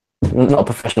 I'm not a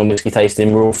professional whiskey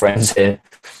tasting. We're all friends here.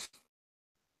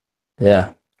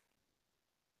 Yeah.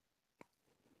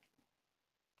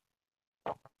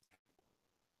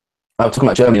 I'm talking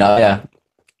about Germany now. Yeah.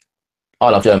 I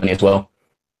love Germany as well.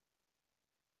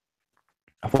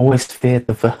 I've always feared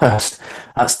the worst.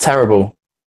 That's terrible.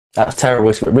 That's terrible.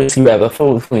 It's risky web.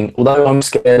 Although I'm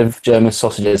scared of German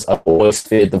sausages, I've always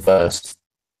feared the worst.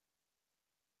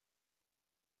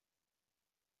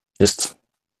 Just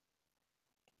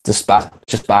bad.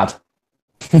 Just bad.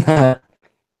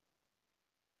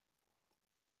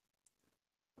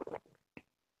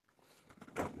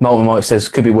 Molten Mike says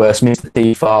could be worse. Mr.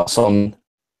 T farts on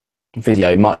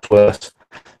video, much worse.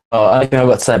 only thing I've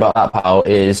got to say about that, pal,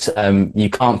 is you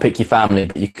can't pick your family,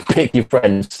 but you can pick your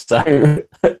friends. So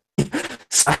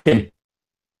sack him.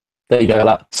 There you go,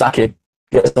 lad. Sack him.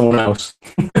 Get someone else.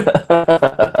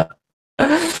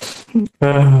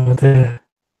 Oh dear.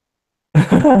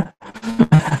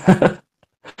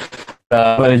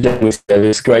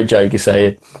 It's a great joke you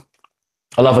say.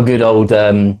 I love a good old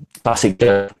classic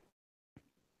joke.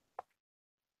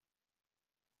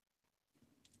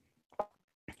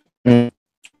 Mm.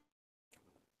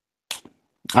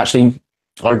 Actually,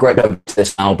 I regret going to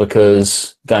this now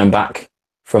because going back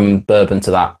from bourbon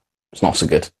to that, it's not so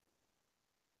good.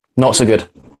 Not so good.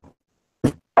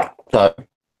 So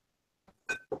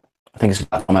I think it's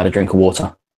about time I had a drink of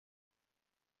water.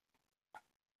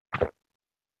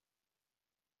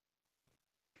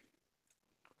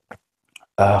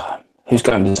 Who's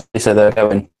going? They said they're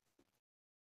going.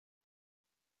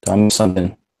 Did I miss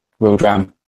something? Real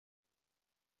dram.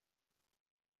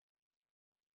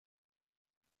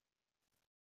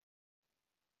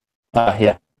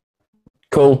 Yeah.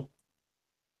 Cool.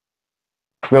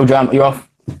 Real dram. You're off.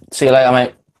 See you later,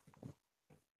 mate.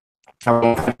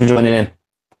 Everyone, thanks for joining in.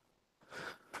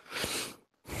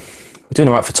 We're doing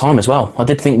all right for time as well. I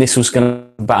did think this was going to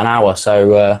be about an hour,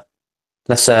 so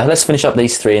let's finish up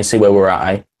these three and see where we're at,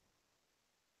 eh?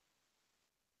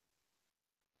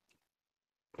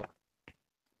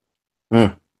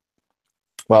 Mm.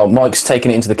 Well, Mike's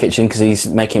taking it into the kitchen because he's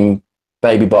making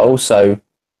baby bottles. So,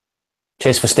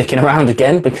 cheers for sticking around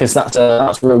again because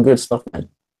that's real good stuff, man.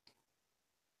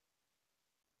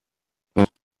 Mm.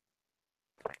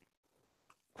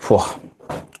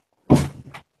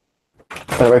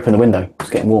 Better open the window. It's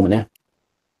getting warm in here.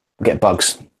 We'll get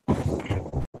bugs.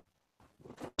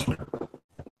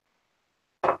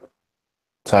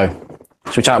 So,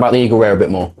 should we chat about the Eagle Rare a bit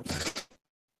more?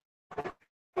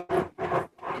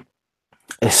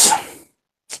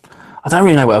 I don't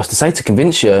really know what else to say to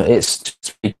convince you. It's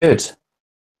just really good.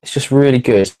 It's just really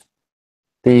good.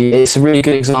 It's a really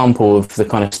good example of the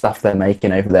kind of stuff they're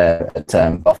making over there at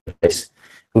Buffalo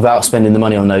without spending the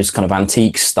money on those kind of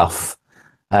antique stuff.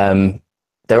 There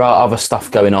are other stuff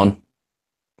going on.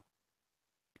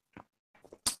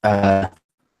 I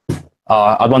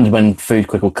wondered when Food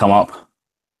Quick will come up.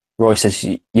 Roy says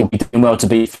you'll be doing well to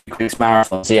beat Food Quick's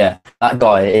marathons. Yeah, that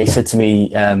guy, he said to me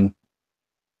that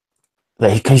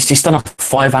he's done a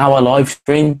 5-hour live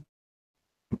stream.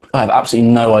 I have absolutely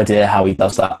no idea how he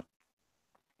does that.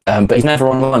 But he's never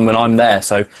online when I'm there,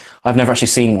 so I've never actually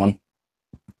seen one.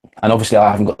 And obviously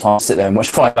I haven't got time to sit there and watch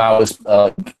 5 hours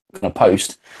kind of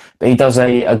post. But he does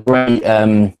a great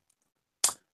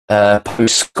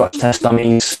post Scotch test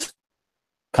dummies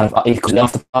kind of equally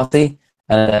after party.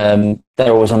 And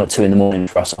they're always on at 2 a.m.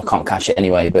 for us. I can't catch it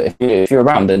anyway. But if you're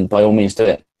around, then by all means do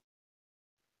it.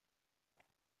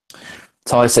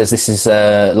 Ty says this is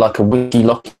like a wiki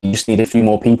lock. You just need a few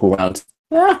more people around.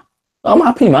 Yeah, I'm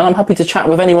happy, man. I'm happy to chat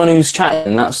with anyone who's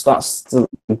chatting. That's the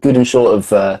good and short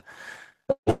of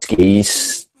whisky.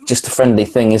 It's just a friendly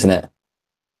thing, isn't it?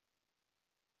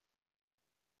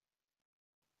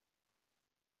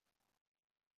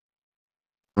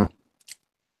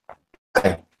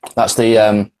 Okay, that's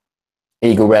the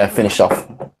Eagle Rare finish off.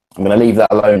 I'm going to leave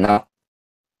that alone now.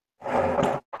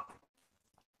 I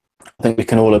think we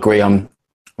can all agree I'm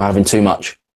having too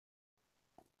much.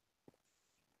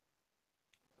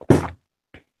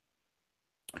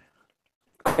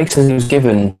 Craig says he was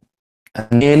given a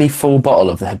nearly full bottle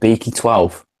of the Hibiki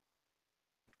 12.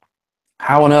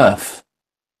 How on earth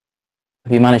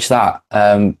have you managed that?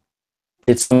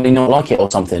 Did somebody not like it or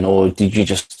something, or did you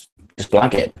just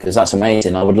blag it? Because that's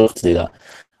amazing. I would love to do that.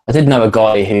 I did know a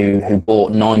guy who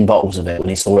bought 9 bottles of it when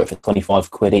he saw it for 25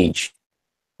 quid each,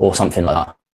 or something like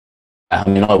that. I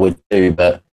mean, I would do,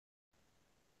 but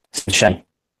it's a shame.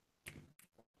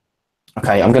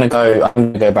 Okay, I'm gonna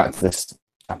go back to this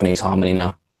Japanese Harmony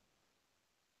now.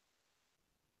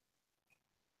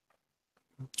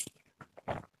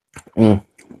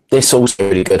 This also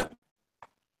really good.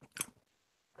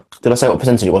 Did I say what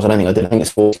percentage it was? I don't think I did. I think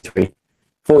it's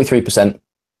 43%.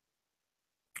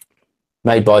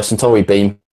 Made by Suntory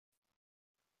Beam.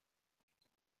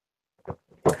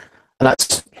 And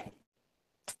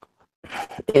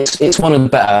it's one of the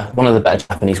better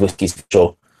Japanese whiskies for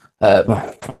sure.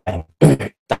 That's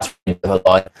really a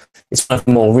lie. It's one of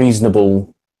the more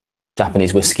reasonable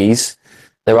Japanese whiskies.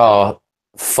 There are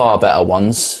far better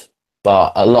ones,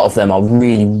 but a lot of them are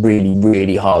really, really,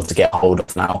 really hard to get hold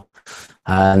of now.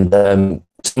 And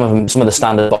some of the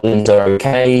standard bottlings are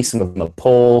okay. Some of them are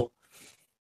poor.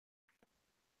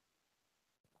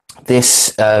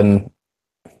 This I'm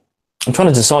trying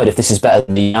to decide if this is better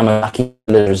than the Yamazaki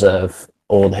Reserve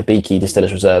or the Hibiki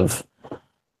Distillers Reserve.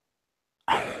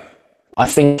 I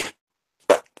think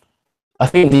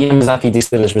the Yamazaki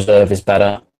Distillers Reserve is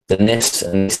better than this,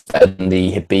 and it's better than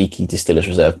the Hibiki Distillers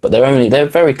Reserve. But they're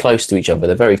very close to each other.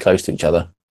 They're very close to each other.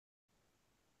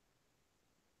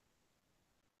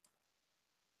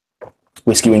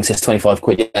 Whiskey Wing says 25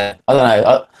 quid. Yeah, I don't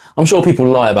know. I'm sure people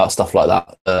lie about stuff like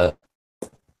that.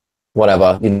 Whatever.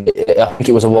 I think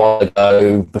it was a while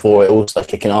ago before it all started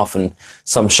kicking off, and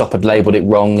some shop had labelled it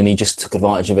wrong, and he just took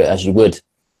advantage of it as you would.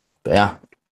 But yeah,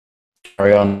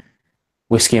 carry on.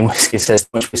 Whiskey and Whiskey says,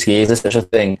 "How much whiskey is there such a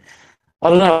thing?" I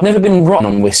don't know. I've never been rotten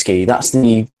on whiskey. That's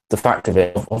the fact of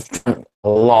it. I've drank a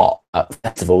lot at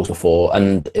festivals before,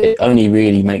 and it only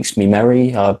really makes me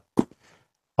merry.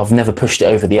 I've never pushed it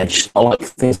over the edge. I like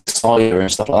things cider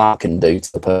and stuff like that can do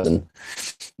to the person.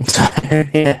 So,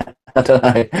 yeah, I don't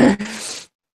know.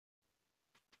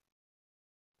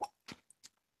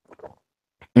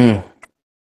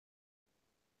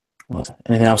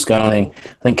 Anything else going on? I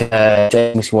think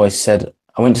James Voice said,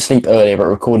 "I went to sleep earlier but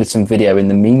recorded some video in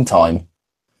the meantime."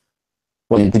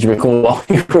 Well, did you record while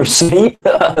you were asleep?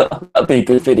 That'd be a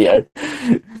good video.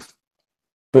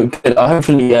 But good.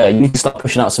 Hopefully, you need to start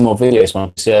pushing out some more videos,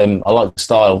 man. I like the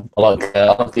style. I like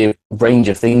the range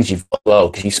of things you've got as well,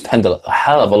 because you spend a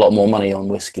hell of a lot more money on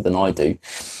whiskey than I do.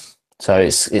 So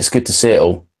it's good to see it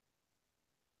all.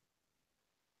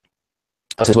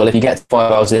 I said, well, if you get to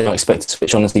 5 hours in, I expect to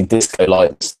switch on and see disco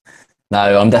lights.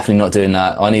 No, I'm definitely not doing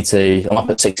that. I'm up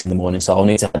at 6 in the morning, so I'll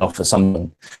need to head off for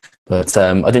something. But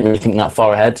I didn't really think that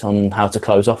far ahead on how to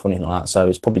close off or anything like that. So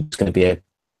it's probably just going to be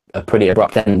a pretty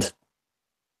abrupt end.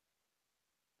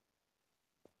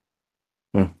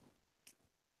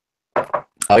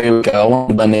 Oh, here we go. I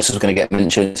wonder when this was going to get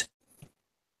mentioned.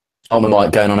 On the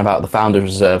mic going on about the Founders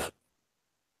Reserve.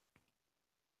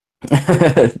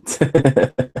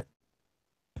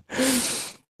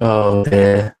 Oh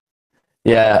dear.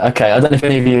 Yeah, okay. I don't know if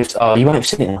any of you. Oh, you won't have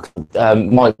seen it.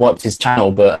 Mike wiped his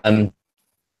channel, but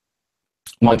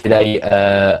Mike did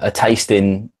a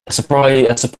tasting, a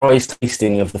surprise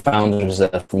tasting of the Founders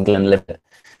Reserve from Glenlivet,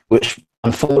 which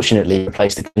unfortunately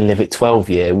replaced the Glenlivet 12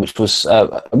 year, which was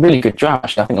a really good dram.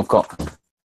 Actually, I think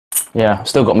I've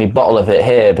still got my bottle of it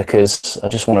here because I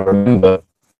just want to remember.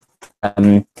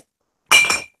 Here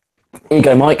you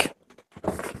go, Mike.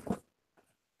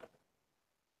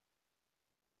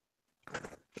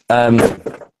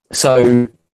 So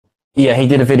yeah, he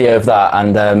did a video of that,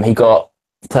 and he got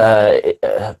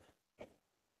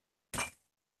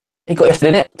interested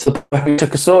in it to the point where he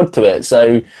took a sword to it.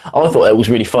 So I thought it was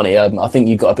really funny. I think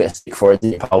you got a bit of stick for it,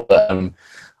 didn't you, pal? But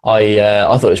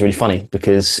I thought it was really funny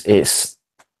because it's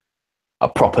a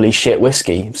properly shit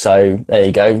whiskey. So there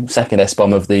you go, second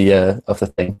S-bomb of the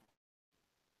thing.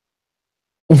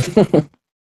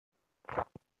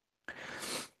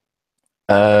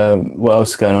 What else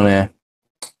is going on here?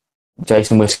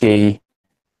 Jason Whiskey.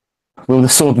 Will the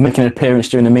sword make an appearance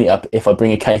during the meetup if I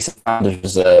bring a case of Founders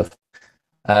Reserve?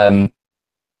 I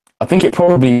think it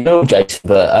probably will, Jason,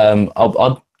 but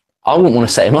I wouldn't want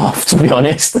to set him off, to be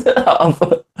honest.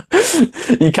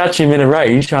 You catch him in a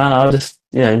rage, and I'll just,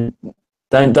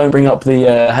 don't bring up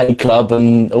the Hay Club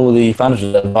and all the Founders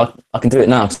Reserve. I can do it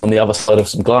now. It's on the other side of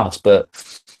some glass, but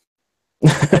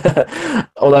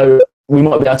although we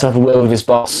might be able to have a word with his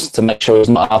boss to make sure he's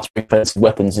not allowed to bring offensive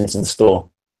weapons into the store.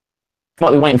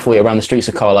 Might be waiting for you around the streets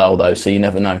of Carlisle, though, so you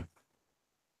never know.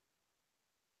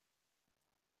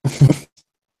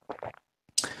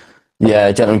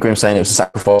 Yeah, Gentleman Grimm saying it was a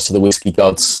sacrifice to the whiskey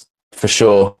gods, for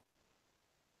sure.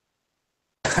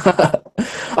 I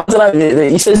don't know,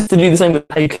 he says to do the same with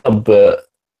the Hay Club, but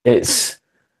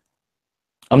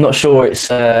I'm not sure it's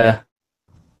my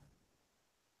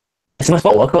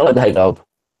fault. I quite like the Hay Club.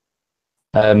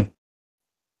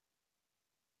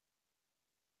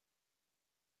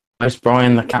 Where's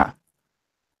Brian the cat?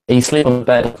 He's sleeping on the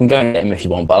bed. I can go and get him if you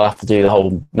want, but I'll have to do the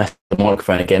whole method of the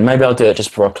microphone again. Maybe I'll do it just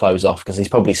before I close off because he's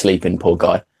probably sleeping, poor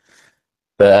guy.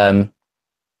 But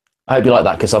I hope you like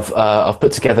that because I've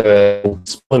put together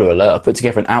spoiler alert. I've put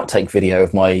together an outtake video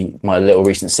of my little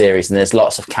recent series, and there's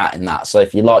lots of cat in that. So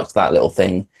if you liked that little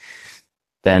thing,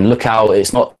 then look out.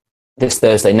 It's not this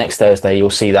Thursday. Next Thursday you'll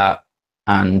see that,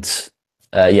 and so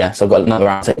I've got another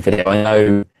outtake video. I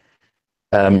know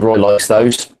Roy likes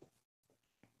those.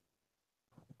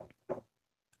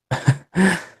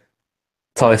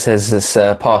 Ty says it's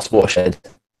past watershed.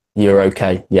 You're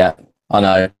okay. Yeah, I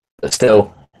know, but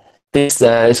still, it's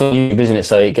on YouTube, isn't it?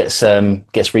 So it gets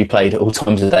replayed at all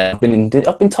times of the day.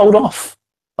 I've been told off.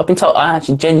 I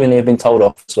actually genuinely have been told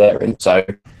off for swearing. So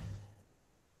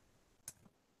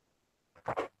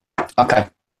okay,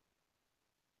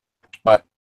 right.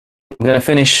 I'm going to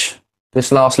finish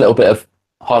this last little bit of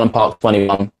Highland Park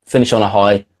 21, finish on a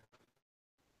high,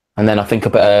 and then I think I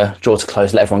better draw to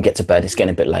close, let everyone get to bed. It's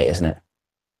getting a bit late, isn't it?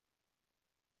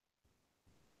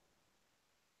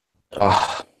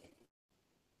 Oh,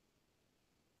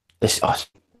 this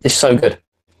is so good.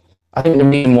 I think the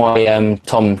reason why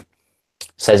Tom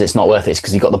says it's not worth it is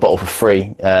because he got the bottle for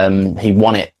free. He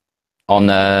won it on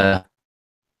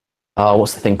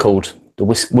what's the thing called? The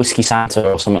Whiskey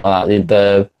Santa or something like that.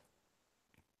 The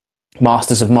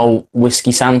Masters of Malt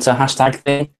Whiskey Santa hashtag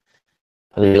thing.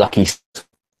 Really lucky.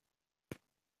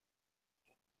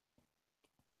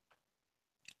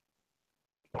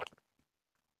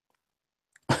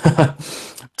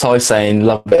 Ty's saying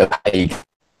love a bit of Hague.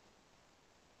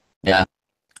 Yeah,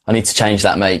 I need to change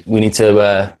that, mate. We need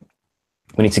to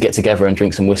get together and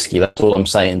drink some whiskey. That's all I'm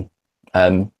saying.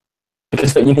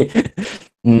 Because you need,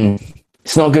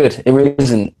 it's not good. It really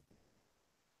isn't.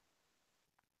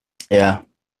 Yeah.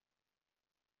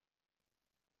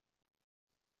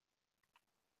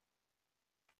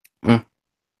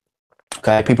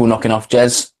 Okay, people knocking off.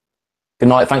 Jez, good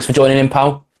night. Thanks for joining in,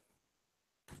 pal.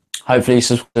 Hopefully you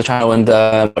subscribe to the channel and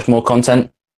much more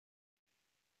content.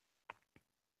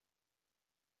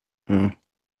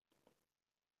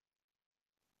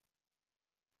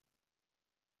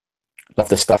 Love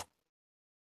this stuff.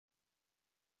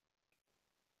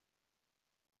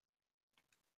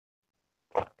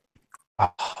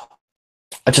 I'm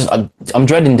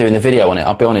dreading doing the video on it.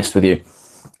 I'll be honest with you.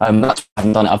 That's why I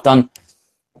haven't done it. I've done.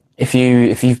 If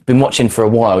you've been watching for a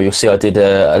while, you'll see I did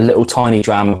a little tiny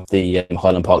dram of the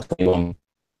Highland Park 21.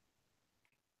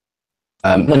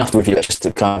 Not enough to review it, just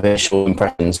to kind of initial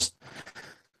impressions.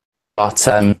 But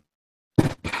I'm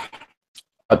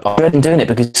dreading doing it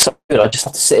because it's so good. I just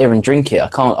have to sit here and drink it. I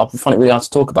find it really hard to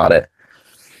talk about it.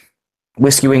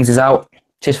 Whiskey Wings is out.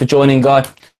 Cheers for joining, guy.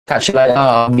 Catch you later.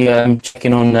 I'll be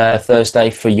checking on Thursday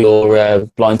for your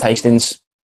blind tastings.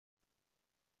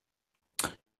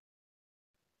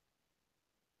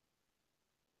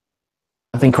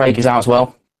 I think Craig is out as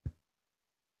well.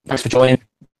 Thanks for joining.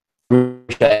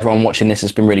 Appreciate everyone watching this.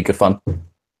 It's been really good fun.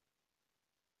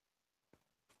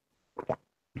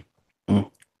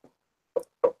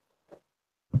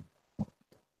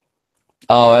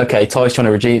 Oh, okay. Ty's trying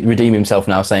to redeem himself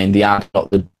now, saying the ad, not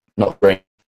the drink.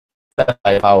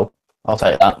 I'll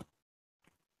take that.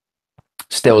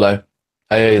 Still though,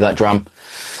 I owe you that dram.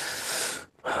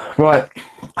 Right,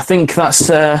 I think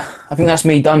that's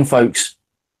me done, folks.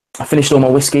 I finished all my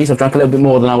whiskies. I've drank a little bit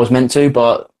more than I was meant to,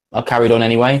 but I carried on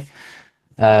anyway.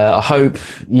 I hope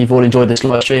you've all enjoyed this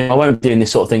live stream. I won't be doing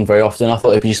this sort of thing very often. I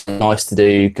thought it'd be just nice to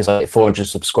do because I hit 400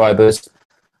 subscribers.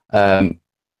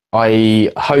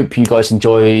 I hope you guys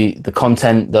enjoy the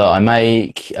content that I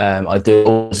make. I do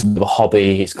it as a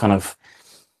hobby. It's kind of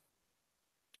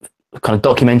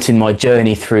documenting my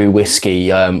journey through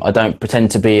whiskey. I don't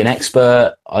pretend to be an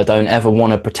expert. I don't ever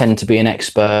want to pretend to be an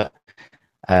expert.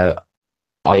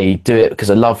 I do it because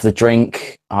I love the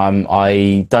drink.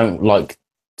 I don't like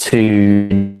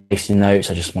to tasting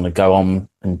notes. I just want to go on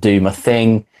and do my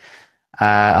thing.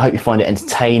 I hope you find it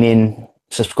entertaining.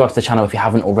 Subscribe to the channel if you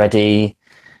haven't already,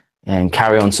 and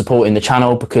carry on supporting the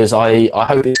channel because I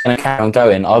hope it's going to carry on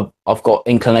going. I've got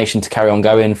inclination to carry on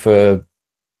going for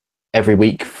every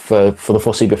week for the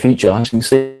foreseeable future. As you can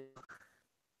see,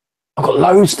 I've got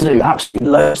loads to do,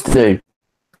 absolutely loads to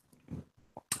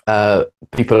do.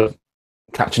 People are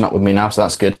catching up with me now, so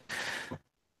that's good.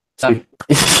 So,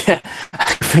 yeah,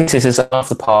 I think this is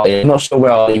after party. I'm not sure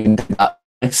where I'll even do that.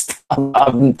 I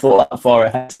haven't thought that far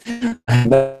ahead.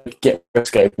 Get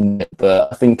escape from it,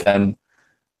 but I think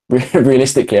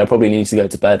realistically, I probably need to go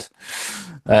to bed.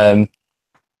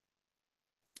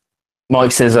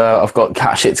 Mike says I've got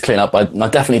cat shit to clean up. I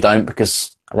definitely don't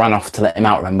because I ran off to let him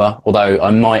out, remember? Although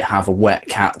I might have a wet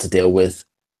cat to deal with.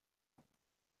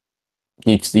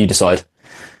 You decide.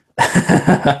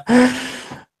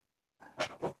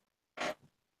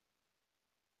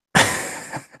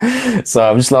 So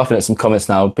I'm just laughing at some comments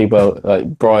now. People like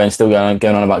Brian still going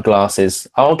on about glasses.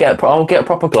 I'll get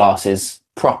proper glasses.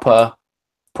 Proper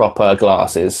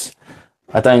glasses.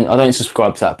 I don't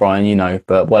subscribe to that, Brian, you know,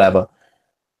 but whatever.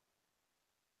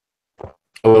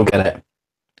 I will get it.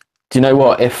 Do you know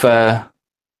what? If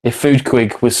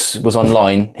Foodquig was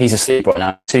online, he's asleep right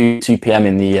now. 2 p.m.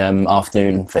 in the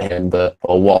afternoon for him,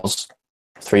 or was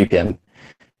 3 p.m.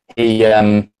 He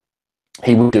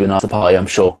will do an after party, I'm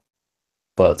sure.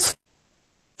 But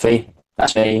see,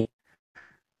 that's me.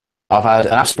 I've had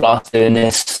an absolute blast doing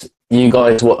this. You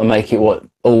guys want to make it all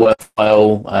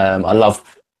worthwhile. I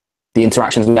love the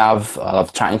interactions we have. I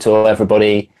love chatting to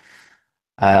everybody.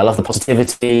 I love the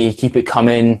positivity. Keep it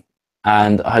coming.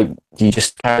 and I hope you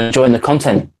just carry on enjoying the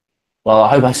content. Well, I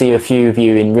hope I see a few of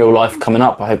you in real life coming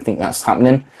up. I think that's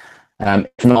happening.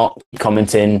 If not, keep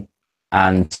commenting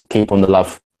and keep on the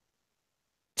love.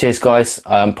 Cheers, guys.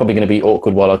 I'm probably going to be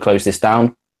awkward while I close this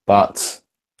down, but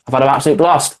I've had an absolute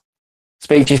blast.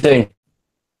 Speak to you soon.